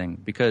do everything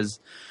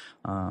because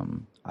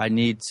I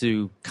need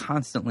to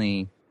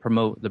constantly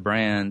promote the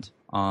brand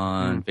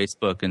on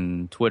Facebook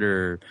and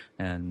Twitter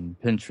and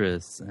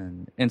Pinterest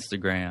and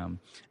Instagram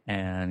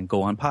and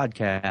go on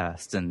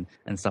podcasts and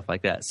stuff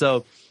like that.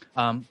 So,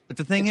 but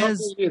the thing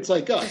is, it's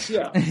like us,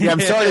 yeah. Yeah,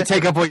 I'm sorry to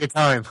take up all your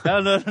time.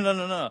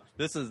 No.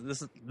 This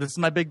is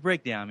my big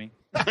break, Yami.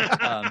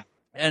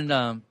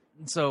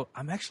 So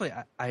I'm actually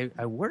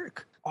I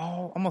work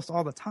almost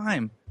all the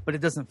time, but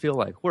it doesn't feel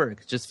like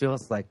work. It just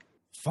feels like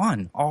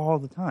fun all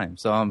the time.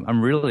 So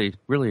I'm really,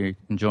 really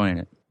enjoying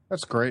it.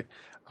 That's great.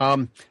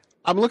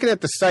 I'm looking at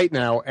the site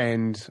now,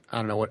 and I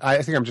don't know what.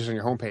 I think I'm just on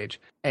your homepage,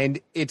 and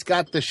it's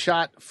got the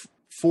shot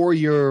for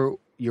your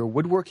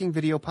woodworking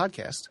video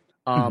podcast,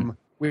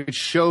 which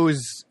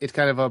shows it's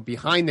kind of a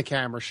behind the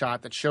camera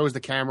shot that shows the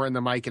camera and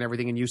the mic and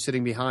everything, and you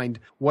sitting behind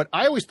what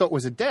I always thought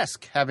was a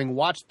desk, having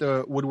watched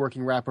the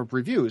woodworking wrap-up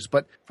reviews.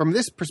 But from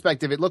this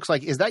perspective, it looks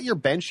like, is that your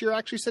bench you're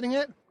actually sitting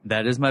at?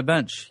 That is my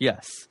bench.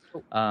 Yes.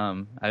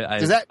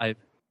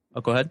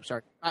 Go ahead.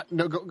 Sorry.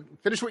 No,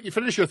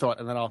 finish your thought,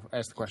 and then I'll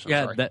ask the question.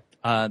 Yeah, sorry.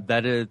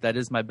 that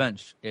is my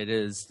bench.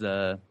 It's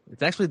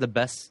actually the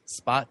best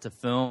spot to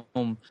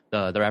film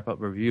the wrap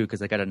up review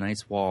because I got a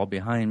nice wall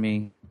behind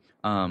me,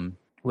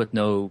 with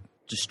no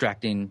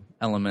distracting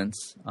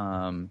elements.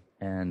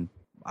 And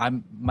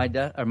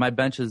my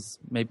bench is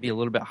maybe a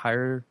little bit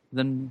higher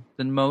than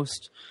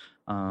most.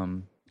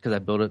 Because I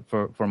built it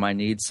for my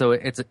needs, so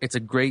it's a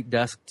great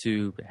desk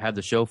to have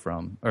the show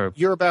from. Or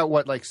you're about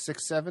what, like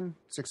 6'7",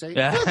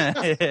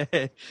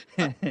 6'8"?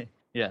 Yeah.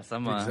 Yes,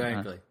 I'm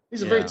exactly.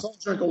 He's a very tall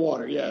drink of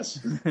water. Yes.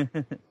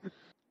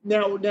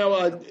 Now,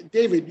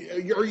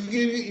 David, are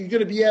you going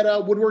to be at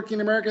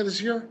Woodworking America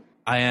this year?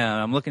 I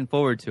am. I'm looking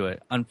forward to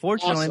it.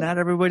 Unfortunately, Awesome. Not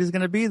everybody's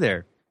going to be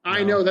there.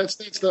 I know that's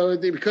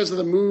because of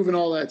the move and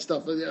all that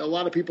stuff. A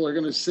lot of people are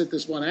going to sit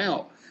this one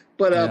out.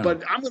 But I'm going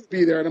to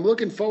be there, and I'm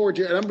looking forward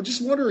to it. And I'm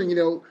just wondering,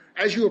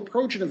 as you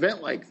approach an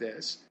event like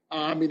this,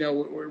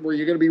 where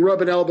you're going to be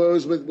rubbing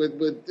elbows with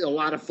a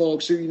lot of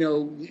folks who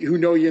know you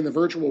in the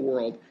virtual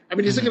world. I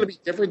mean, is it going to be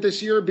different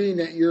this year, being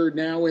that you're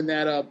now in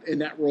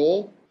that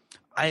role?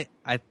 I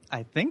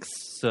think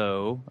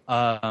so.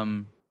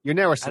 You're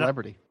now a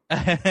celebrity.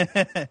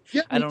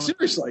 Yeah,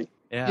 seriously.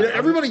 Yeah,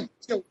 everybody.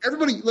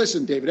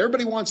 Listen, David.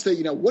 Everybody wants to.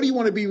 What do you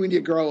want to be when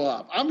you grow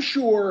up? I'm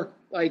sure,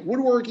 like,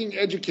 woodworking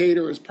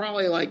educator is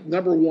probably like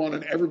number one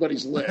on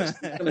everybody's list.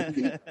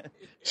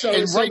 So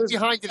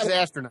behind it is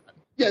astronaut.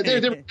 Yeah,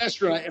 they're an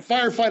astronaut, a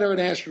firefighter,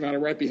 and astronaut are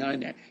right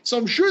behind that. So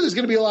I'm sure there's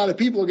going to be a lot of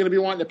people who are going to be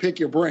wanting to pick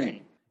your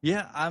brain.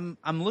 Yeah, I'm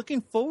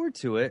looking forward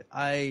to it.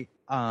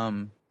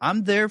 I'm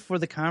there for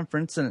the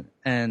conference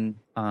and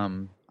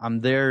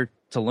I'm there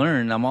to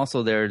learn. I'm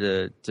also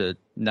there to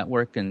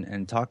network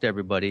and talk to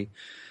everybody.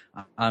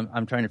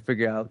 I'm trying to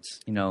figure out,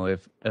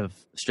 if a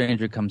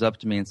stranger comes up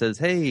to me and says,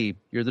 "Hey,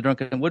 you're the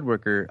drunken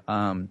woodworker,"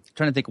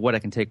 trying to think of what I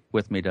can take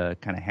with me to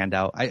kind of hand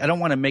out. I don't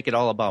want to make it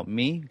all about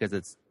me because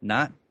it's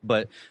not,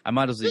 but I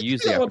might as well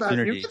use the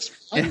opportunity.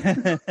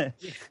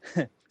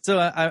 So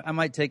I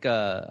might take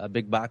a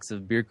big box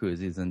of beer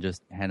koozies and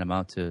just hand them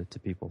out to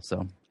people.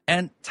 So,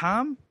 and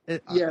Tom,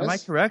 Yes. Am I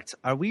correct?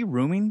 Are we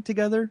rooming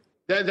together?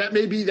 That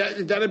may be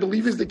that I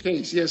believe is the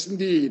case. Yes,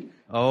 indeed.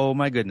 Oh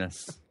my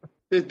goodness.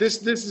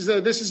 This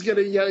is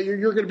gonna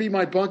you're gonna be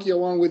my bunkie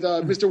along with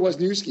Mr.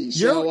 Wisniewski.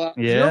 So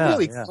you're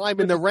really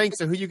climbing the ranks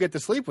of who you get to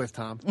sleep with,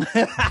 Tom.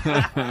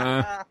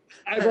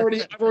 I've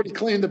already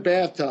cleaned the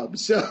bathtub.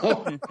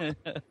 So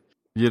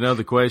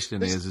the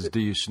question is do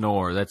you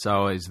snore? That's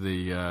always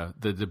the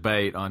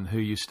debate on who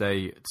you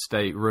stay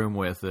room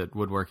with at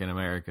Woodworking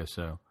America.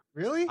 So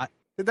really,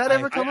 did that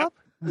ever come up?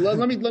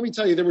 Let me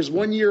tell you, there was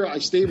one year I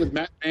stayed with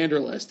Matt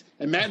Vanderlist,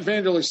 and Matt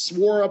Vanderlist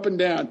swore up and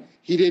down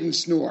he didn't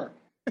snore.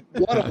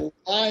 What a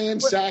lying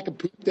sack of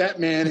poop that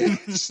man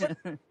is.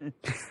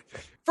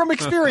 From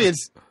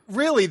experience,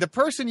 really, the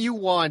person you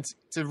want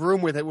to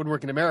room with at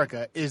Woodworking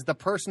America is the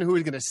person who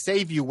is going to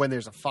save you when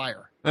there's a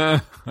fire.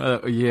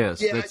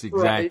 Yes, Yeah, that's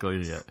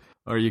exactly it.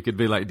 Or you could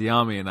be like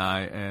Diami and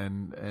I,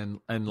 and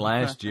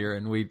last year,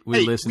 and we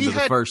listened to the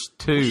first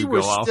two we go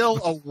were off.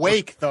 Still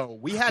awake, though.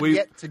 We had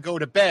yet to go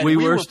to bed. We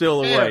were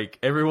still prepared. awake.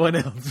 Everyone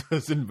else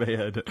was in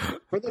bed.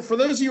 For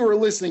those of you who are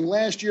listening,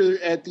 last year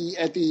at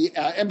the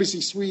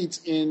Embassy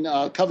Suites in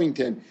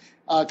Covington,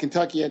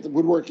 Kentucky, at the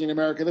Woodworking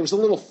America, there was a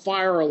little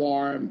fire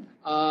alarm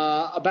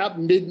about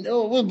a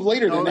little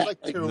later than that,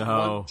 like 2 in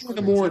in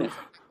the morning.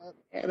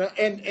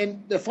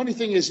 And the funny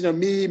thing is,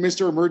 me,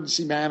 Mr.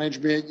 Emergency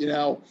Management,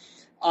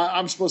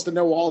 I'm supposed to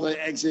know all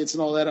the exits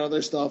and all that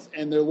other stuff.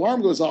 And the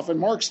alarm goes off, and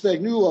Mark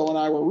Spagnuolo and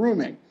I were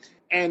rooming.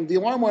 And the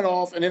alarm went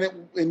off, and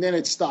then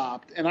it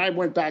stopped, and I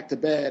went back to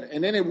bed.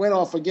 And then it went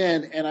off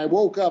again, and I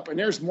woke up, and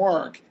there's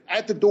Mark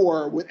at the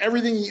door with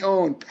everything he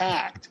owned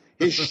packed,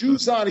 his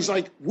shoes on. He's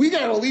like, "We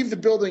got to leave the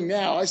building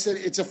now." I said,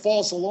 "It's a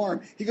false alarm."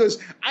 He goes,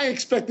 "I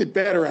expected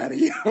better out of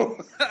you."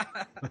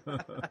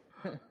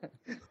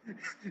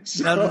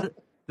 Now,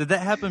 did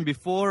that happen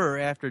before or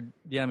after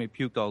Diami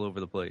puked all over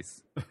the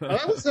place?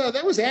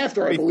 That was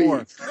after, I Before.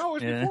 believe. No,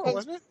 it was before,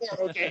 wasn't it?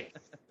 Okay.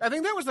 I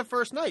think that was the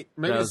first night.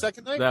 Maybe the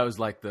second night? That was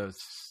like I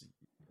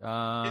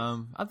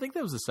think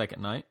that was the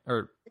second night.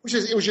 Or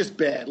It was just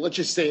bad. Let's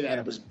just say that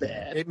it was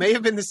bad. It may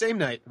have been the same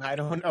night. I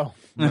don't know.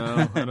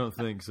 no, I don't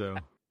think so.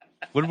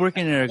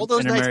 Woodworking in All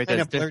those nights America kind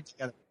is of blurred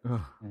together.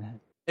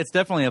 it's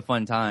definitely a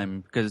fun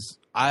time because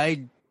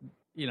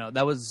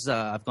that was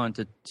I've gone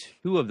to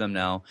 2 of them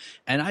now,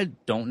 and I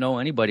don't know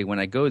anybody when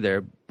I go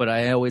there, but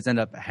I always end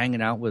up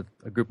hanging out with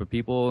a group of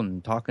people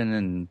and talking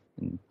and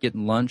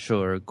getting lunch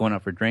or going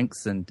out for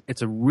drinks, and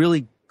it's a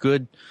really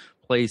good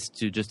place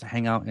to just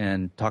hang out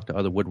and talk to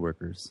other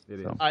woodworkers.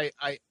 So.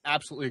 I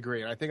absolutely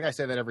agree. And I think I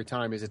say that every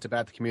time is it's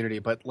about the community.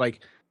 But like,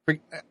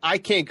 I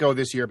can't go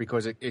this year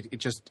because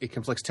it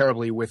conflicts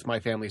terribly with my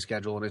family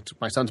schedule. And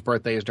my son's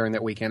birthday is during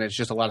that weekend. It's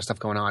just a lot of stuff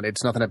going on.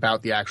 It's nothing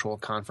about the actual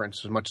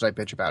conference as much as I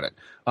bitch about it.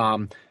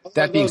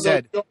 That being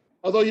said.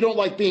 Although you don't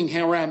like being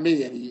around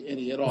me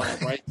any at all,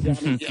 right? Yeah,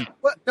 I mean, yeah.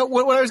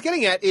 What I was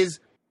getting at is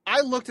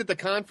I looked at the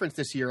conference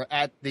this year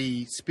at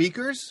the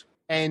speakers,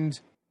 and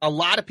a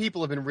lot of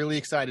people have been really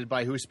excited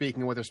by who's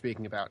speaking and what they're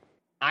speaking about.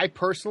 I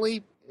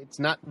personally, it's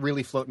not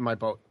really floating my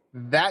boat.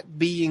 That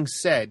being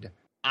said,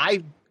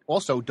 I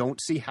also don't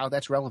see how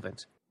that's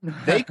relevant.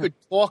 They could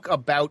talk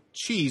about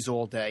cheese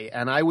all day,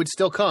 and I would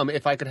still come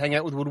if I could hang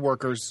out with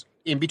woodworkers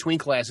in between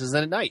classes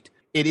and at night.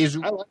 It is,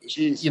 I like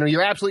cheese.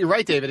 You're absolutely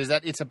right, David, is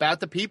that it's about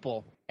the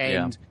people.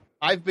 And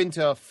I've been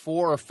to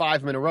 4 or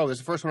 5 in a row. This is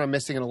the first one I'm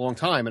missing in a long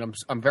time, and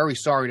I'm very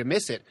sorry to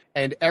miss it.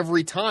 And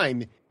every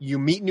time you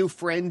meet new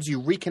friends,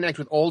 you reconnect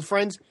with old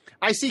friends.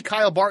 I see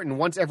Kyle Barton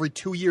once every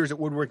 2 years at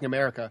Woodworking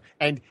America,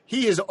 and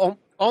he is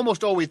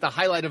almost always the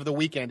highlight of the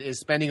weekend is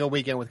spending a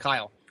weekend with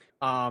Kyle.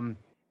 And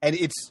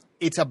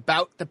it's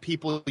about the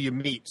people you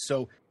meet.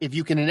 So if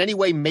you can in any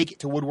way make it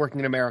to Woodworking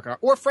in America,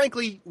 or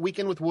frankly,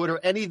 Weekend with Wood or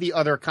any of the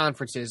other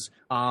conferences,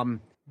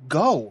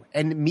 go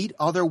and meet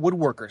other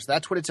woodworkers.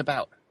 That's what it's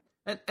about.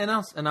 And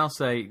I'll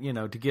say,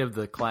 to give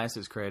the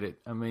classes credit,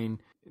 I mean,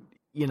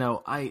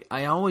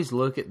 I always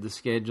look at the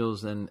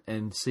schedules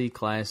and see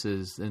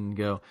classes and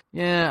go,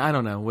 yeah, I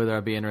don't know whether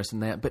I'd be interested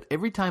in that. But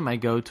every time I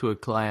go to a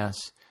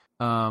class,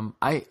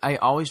 I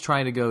always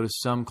try to go to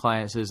some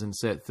classes and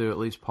sit through at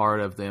least part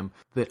of them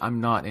that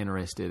I'm not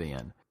interested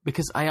in,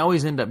 because I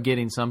always end up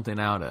getting something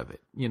out of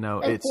it.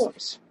 Of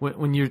course.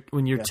 When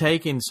you're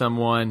taking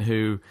someone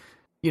who,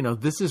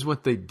 this is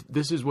what they do,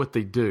 this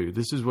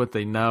is what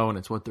they know, and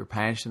it's what they're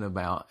passionate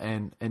about,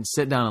 and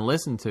sit down and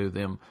listen to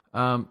them.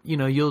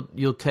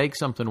 You'll take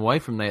something away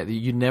from that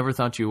you never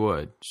thought you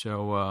would.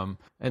 So,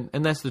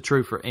 and that's the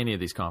truth for any of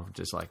these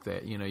conferences like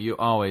that. You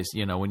always,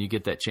 when you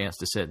get that chance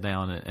to sit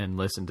down and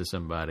listen to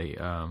somebody,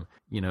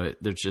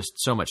 there's just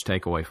so much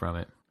takeaway from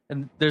it.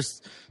 And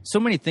there's so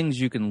many things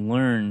you can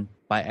learn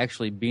by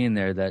actually being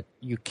there that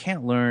you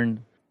can't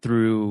learn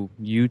through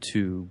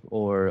YouTube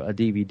or a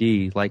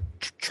DVD. Like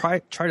try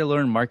to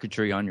learn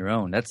marquetry on your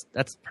own. That's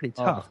pretty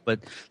tough.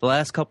 But the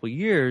last couple of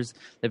years,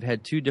 they've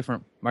had 2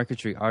 different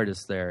marquetry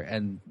artists there,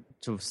 and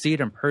to see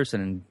it in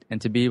person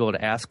and to be able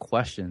to ask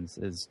questions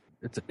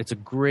it's a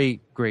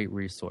great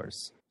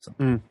resource.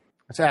 So.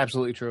 That's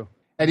absolutely true.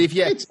 And if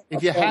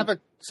you have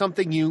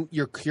something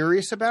you're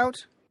curious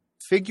about,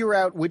 figure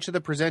out which of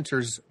the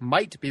presenters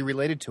might be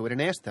related to it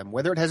and ask them,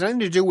 whether it has anything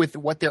to do with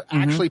what they're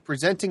actually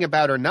presenting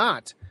about or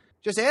not.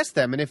 Just ask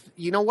them, and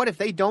if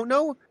they don't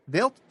know,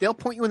 they'll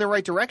point you in the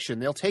right direction.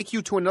 They'll take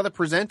you to another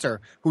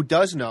presenter who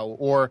does know,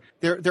 or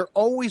they're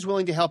always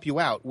willing to help you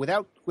out.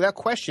 Without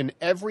question,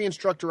 every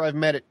instructor I've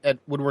met at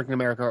Woodworking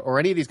America or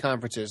any of these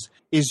conferences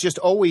is just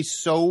always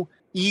so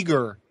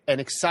eager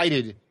and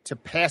excited to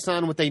pass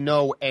on what they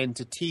know and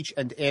to teach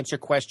and answer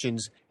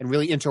questions and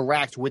really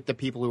interact with the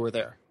people who are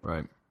there.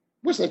 Right.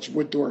 We're such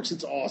wood dorks.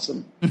 It's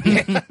awesome.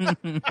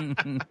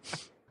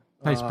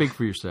 Hey, speak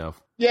for yourself.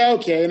 Yeah,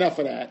 okay, enough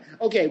of that.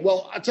 Okay,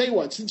 well, I'll tell you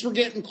what, since we're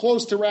getting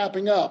close to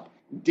wrapping up,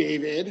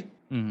 David,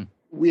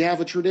 we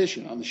have a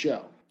tradition on the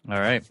show. All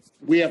right.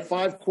 We have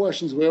 5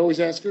 questions we always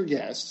ask our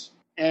guests,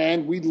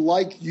 and we'd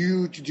like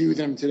you to do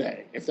them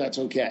today, if that's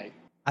okay.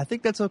 I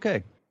think that's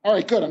okay. All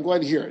right, good. I'm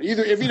glad to hear it.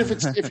 Even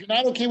if you're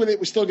not okay with it,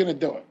 we're still going to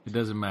do it. It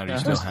doesn't matter. You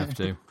still have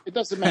to. It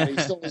doesn't matter.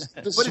 But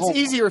it's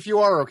easier if you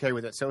are okay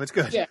with it, so it's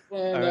good. Yeah,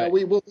 and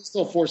we'll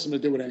still force them to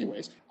do it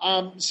anyways.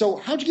 So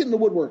how'd you get into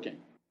woodworking?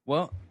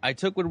 Well, I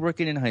took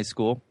woodworking in high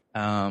school.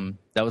 That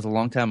was a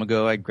long time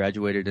ago. I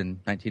graduated in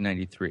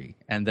 1993.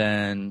 And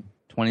then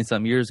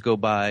 20-some years go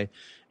by,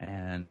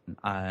 and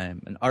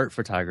I'm an art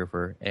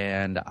photographer.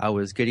 And I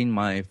was getting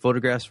my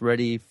photographs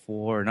ready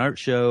for an art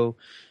show.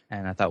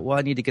 And I thought, well,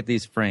 I need to get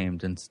these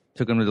framed. And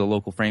took them to the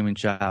local framing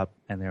shop.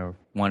 And they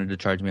wanted to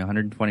charge me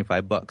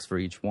 $125 for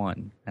each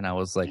one. And I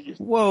was like,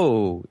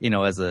 whoa,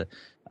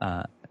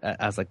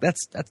 I was like,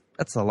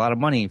 that's a lot of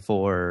money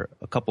for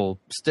a couple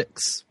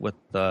sticks with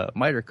the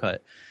miter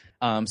cut.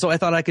 So I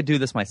thought I could do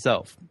this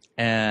myself.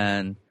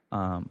 And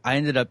I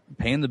ended up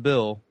paying the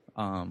bill.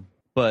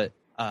 But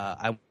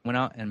I went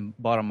out and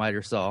bought a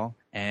miter saw,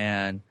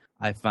 and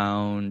I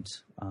found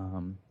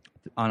on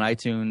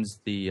iTunes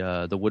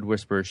the Wood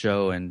Whisperer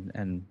show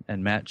and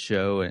Matt's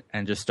show,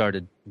 and just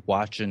started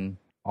watching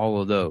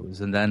all of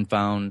those, and then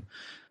found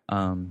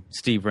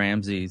Steve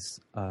Ramsey's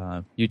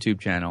YouTube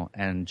channel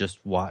and just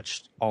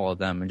watched all of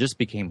them and just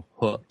became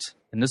hooked.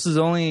 And this is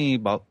only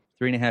about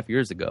 3.5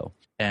 years ago.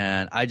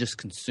 And I just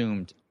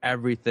consumed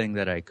everything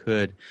that I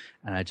could,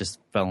 and I just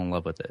fell in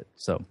love with it.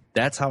 So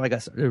that's how I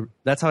got started.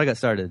 That's how I got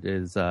started.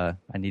 Is I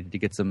needed to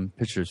get some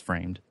pictures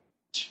framed.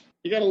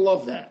 You gotta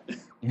love that.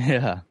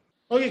 Yeah.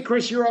 Okay,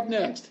 Chris, you're up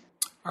next.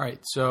 All right.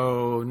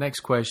 So next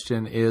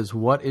question is,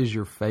 what is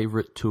your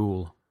favorite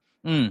tool?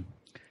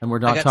 And we're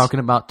not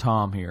talking about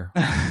Tom here.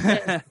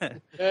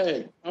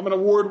 Hey, I'm an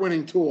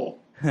award-winning tool.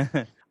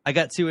 I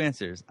got two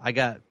answers. I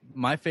got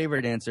my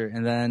favorite answer,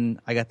 and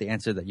then I got the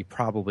answer that you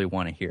probably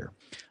want to hear.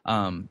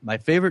 My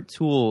favorite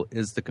tool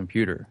is the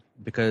computer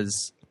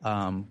because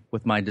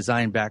with my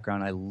design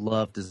background, I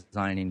love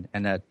designing,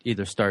 and that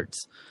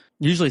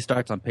usually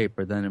starts on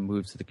paper, then it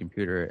moves to the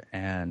computer,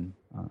 and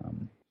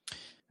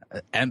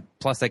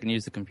plus I can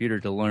use the computer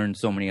to learn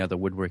so many other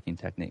woodworking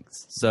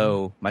techniques.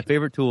 So my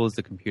favorite tool is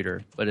the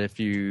computer, but if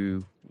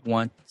you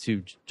want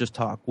to just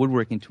talk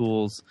woodworking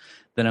tools,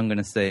 then I'm going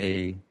to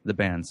say the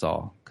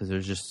bandsaw because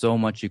there's just so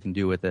much you can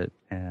do with it,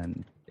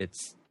 and it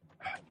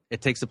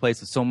takes the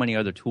place of so many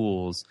other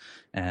tools,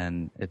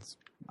 and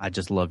I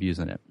just love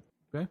using it.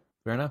 Okay,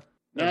 fair enough.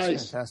 Nice.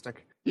 That's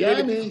fantastic. Yeah,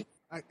 I mean,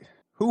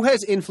 Who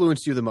has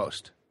influenced you the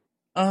most?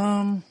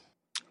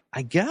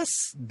 I guess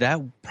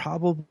that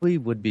probably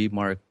would be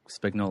Mark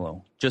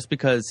Spagnolo, just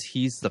because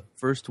he's the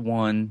first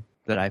one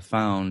that I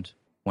found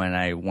when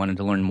I wanted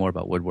to learn more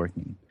about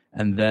woodworking.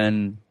 And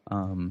then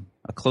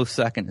a close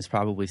second is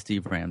probably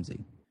Steve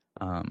Ramsey.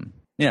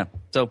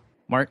 So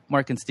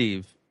Mark and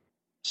Steve.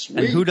 sweet.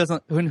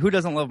 And who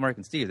doesn't love Mark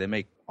and Steve? They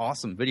make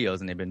awesome videos,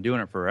 and they've been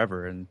doing it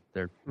forever. And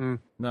they're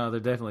No, they're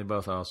definitely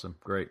both awesome.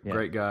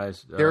 Great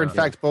guys. They're in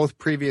fact both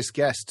previous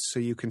guests, so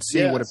you can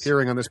see what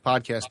appearing on this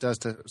podcast does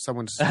to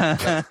someone's. see,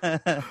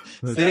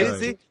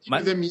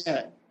 them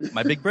yet.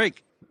 my big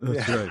break.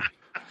 That's right.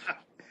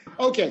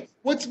 Okay,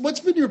 what's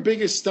been your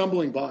biggest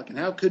stumbling block, and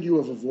how could you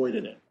have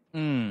avoided it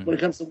when it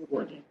comes to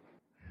woodworking?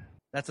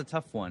 That's a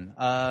tough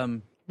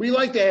one. We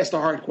like to ask the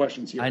hard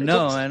questions here. I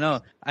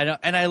know,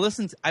 and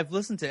I've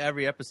listened to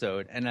every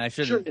episode, and I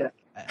should. Sure, yeah.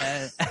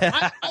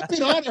 I've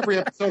been on every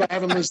episode. I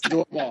haven't listened to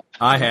them all.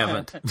 I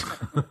haven't.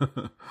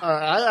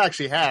 I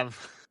actually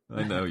have.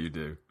 I know you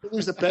do.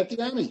 There's a pet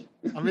Danny.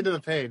 I'm into the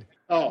pain.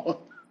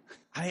 Oh,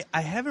 I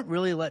haven't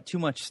really let too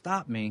much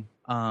stop me,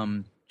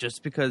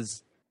 just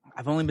because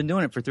I've only been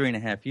doing it for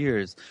 3.5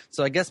 years.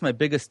 So I guess my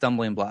biggest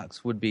stumbling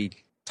blocks would be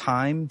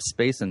time,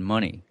 space, and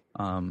money.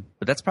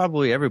 But that's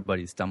probably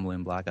everybody's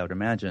stumbling block, I would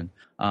imagine.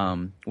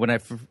 When I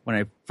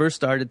first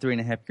started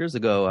 3.5 years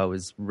ago, I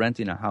was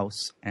renting a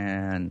house,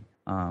 and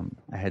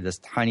I had this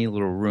tiny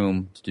little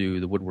room to do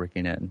the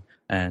woodworking in.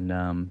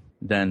 And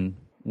then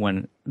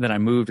I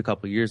moved a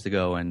couple of years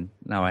ago, and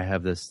now I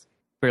have this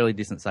fairly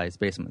decent sized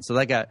basement. So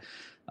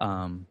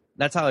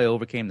that's how I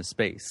overcame the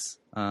space.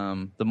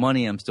 The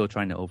money I'm still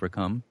trying to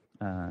overcome.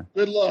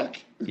 good luck.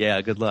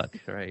 Yeah, good luck.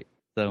 Right.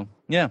 So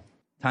yeah,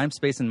 time,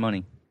 space, and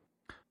money.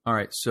 All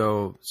right,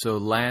 so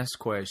last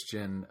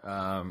question,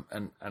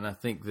 and I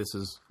think this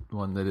is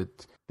one that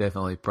it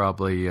definitely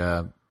probably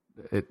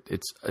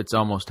it's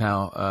almost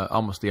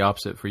almost the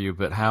opposite for you.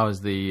 But how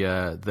has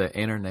the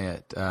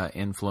internet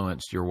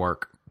influenced your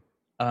work?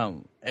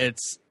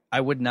 I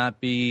would not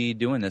be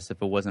doing this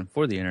if it wasn't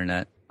for the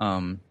internet.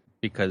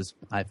 Because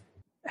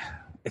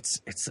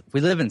we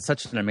live in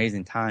such an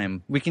amazing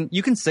time.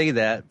 You can say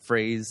that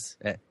phrase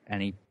at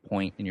any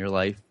point in your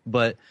life,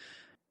 but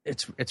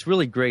it's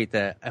really great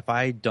that if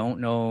I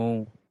don't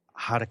know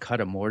how to cut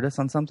a mortise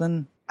on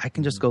something, I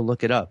can just go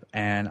look it up,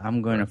 and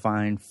I'm going to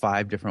find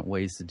 5 different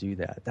ways to do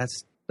that.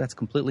 That's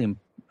completely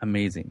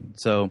amazing.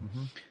 So,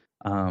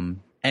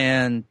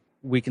 and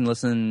we can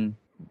listen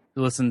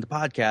to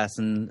podcasts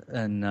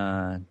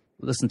and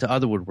listen to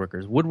other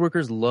woodworkers.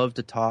 Woodworkers love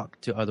to talk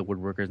to other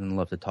woodworkers and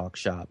love to talk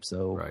shop.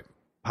 So,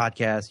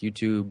 podcasts,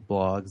 YouTube,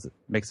 blogs, it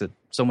makes it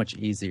so much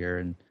easier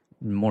and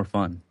more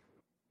fun.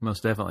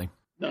 Most definitely.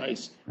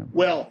 Nice.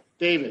 Well,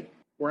 David,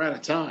 we're out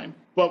of time.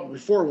 But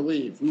before we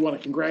leave, we want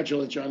to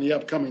congratulate you on the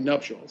upcoming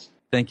nuptials.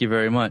 Thank you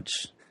very much.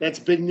 That's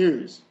big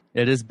news.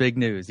 It is big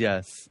news,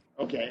 yes.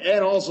 Okay.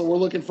 And also, we're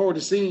looking forward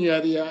to seeing you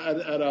at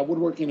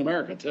Woodworking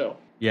America, too.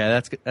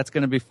 Yeah, that's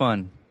going to be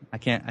fun. I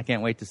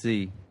can't wait to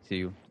see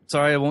you.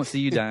 Sorry I won't see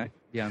you,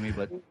 Yami,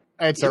 but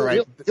It's all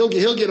right.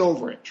 He'll get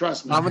over it.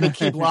 Trust me. I'm going to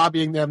keep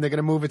lobbying them. They're going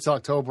to move it to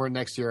October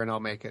next year, and I'll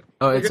make it.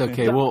 Oh, it's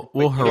okay.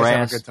 We'll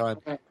harass. Have a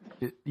good time.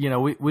 You know,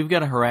 we've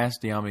got to harass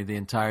Diami the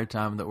entire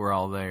time that we're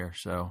all there.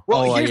 So,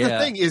 well, here's the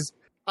thing: is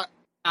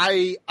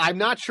I'm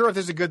not sure if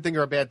this is a good thing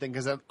or a bad thing.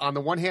 Because on the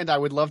one hand, I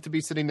would love to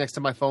be sitting next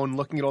to my phone,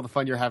 looking at all the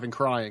fun you're having,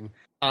 crying.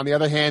 On the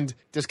other hand,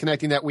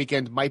 disconnecting that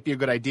weekend might be a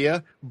good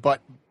idea.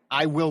 But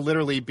I will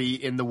literally be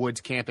in the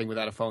woods camping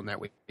without a phone that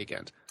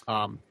weekend.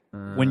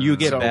 When you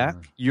get back,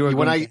 you're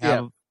going to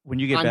have. When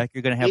you get back,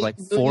 you're going to have like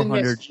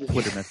 400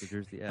 Twitter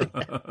messages. Yeah.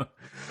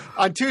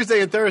 On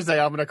Tuesday and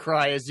Thursday, I'm going to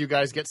cry as you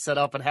guys get set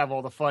up and have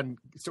all the fun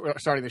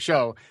starting the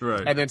show.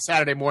 Right. And then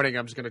Saturday morning,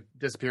 I'm just going to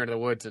disappear into the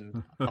woods,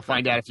 and I'll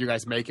find out if you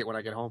guys make it when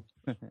I get home.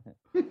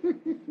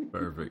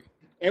 Perfect.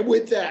 And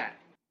with that,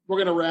 we're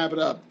going to wrap it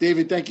up.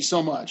 David, thank you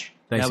so much.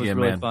 Thanks that was again,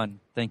 really man. fun.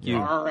 Thank you.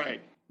 All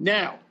right.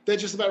 Now, that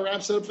just about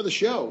wraps it up for the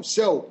show.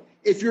 So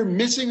if you're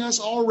missing us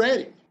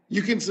already,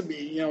 you can,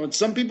 and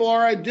some people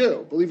I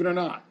do, believe it or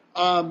not.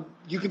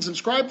 You can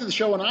subscribe to the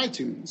show on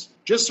iTunes.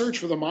 Just search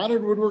for the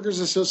Modern Woodworkers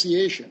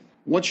Association.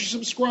 Once you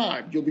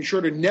subscribe, you'll be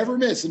sure to never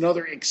miss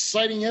another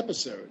exciting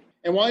episode.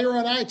 And while you're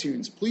on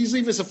iTunes, please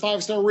leave us a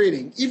 5-star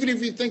rating, even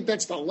if you think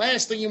that's the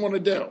last thing you want to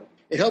do.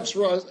 It helps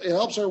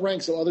our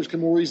rank so others can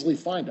more easily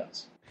find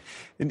us.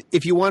 And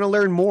if you want to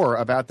learn more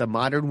about the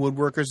Modern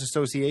Woodworkers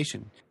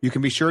Association, you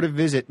can be sure to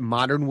visit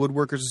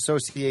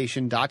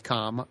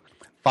modernwoodworkersassociation.com.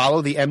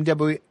 Follow the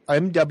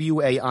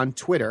MWA on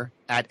Twitter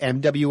at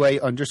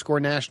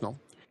MWA_national.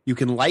 You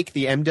can like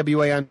the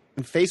MWA on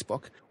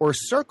Facebook or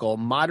circle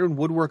Modern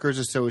Woodworkers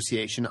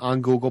Association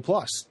on Google+.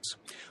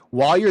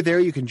 While you're there,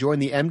 you can join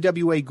the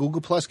MWA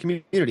Google+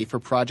 community for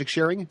project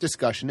sharing,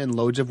 discussion, and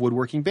loads of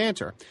woodworking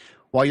banter.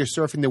 While you're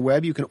surfing the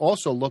web, you can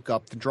also look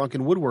up the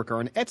Drunken Woodworker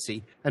on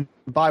Etsy and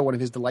buy one of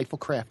his delightful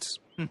crafts.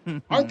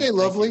 Aren't they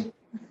lovely?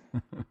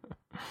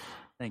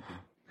 Thank you.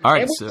 All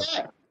right. And with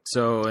that,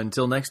 So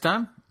until next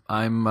time,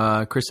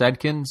 I'm Chris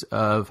Adkins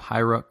of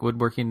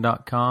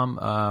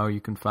HighRockWoodworking.com.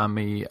 You can find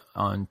me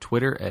on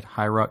Twitter at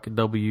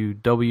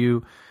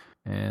HighRockWW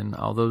and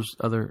all those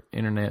other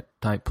internet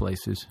type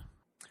places.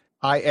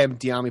 I am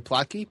Diami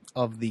Plotke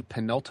of the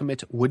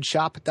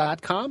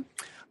penultimatewoodshop.com.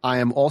 I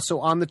am also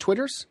on the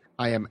Twitters.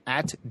 I am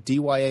at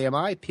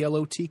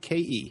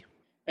DYAMIPLOTKE.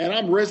 and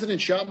I'm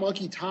resident shop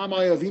monkey Tom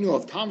Iovino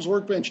of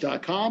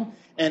Tom'sWorkbench.com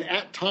and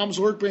at Tom's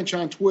Workbench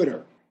on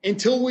Twitter.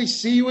 Until we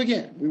see you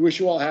again, we wish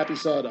you all happy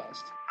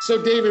sawdust.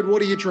 So, David,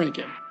 what are you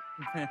drinking?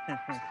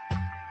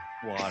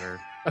 Water.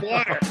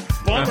 Water.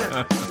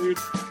 Bummer, dude.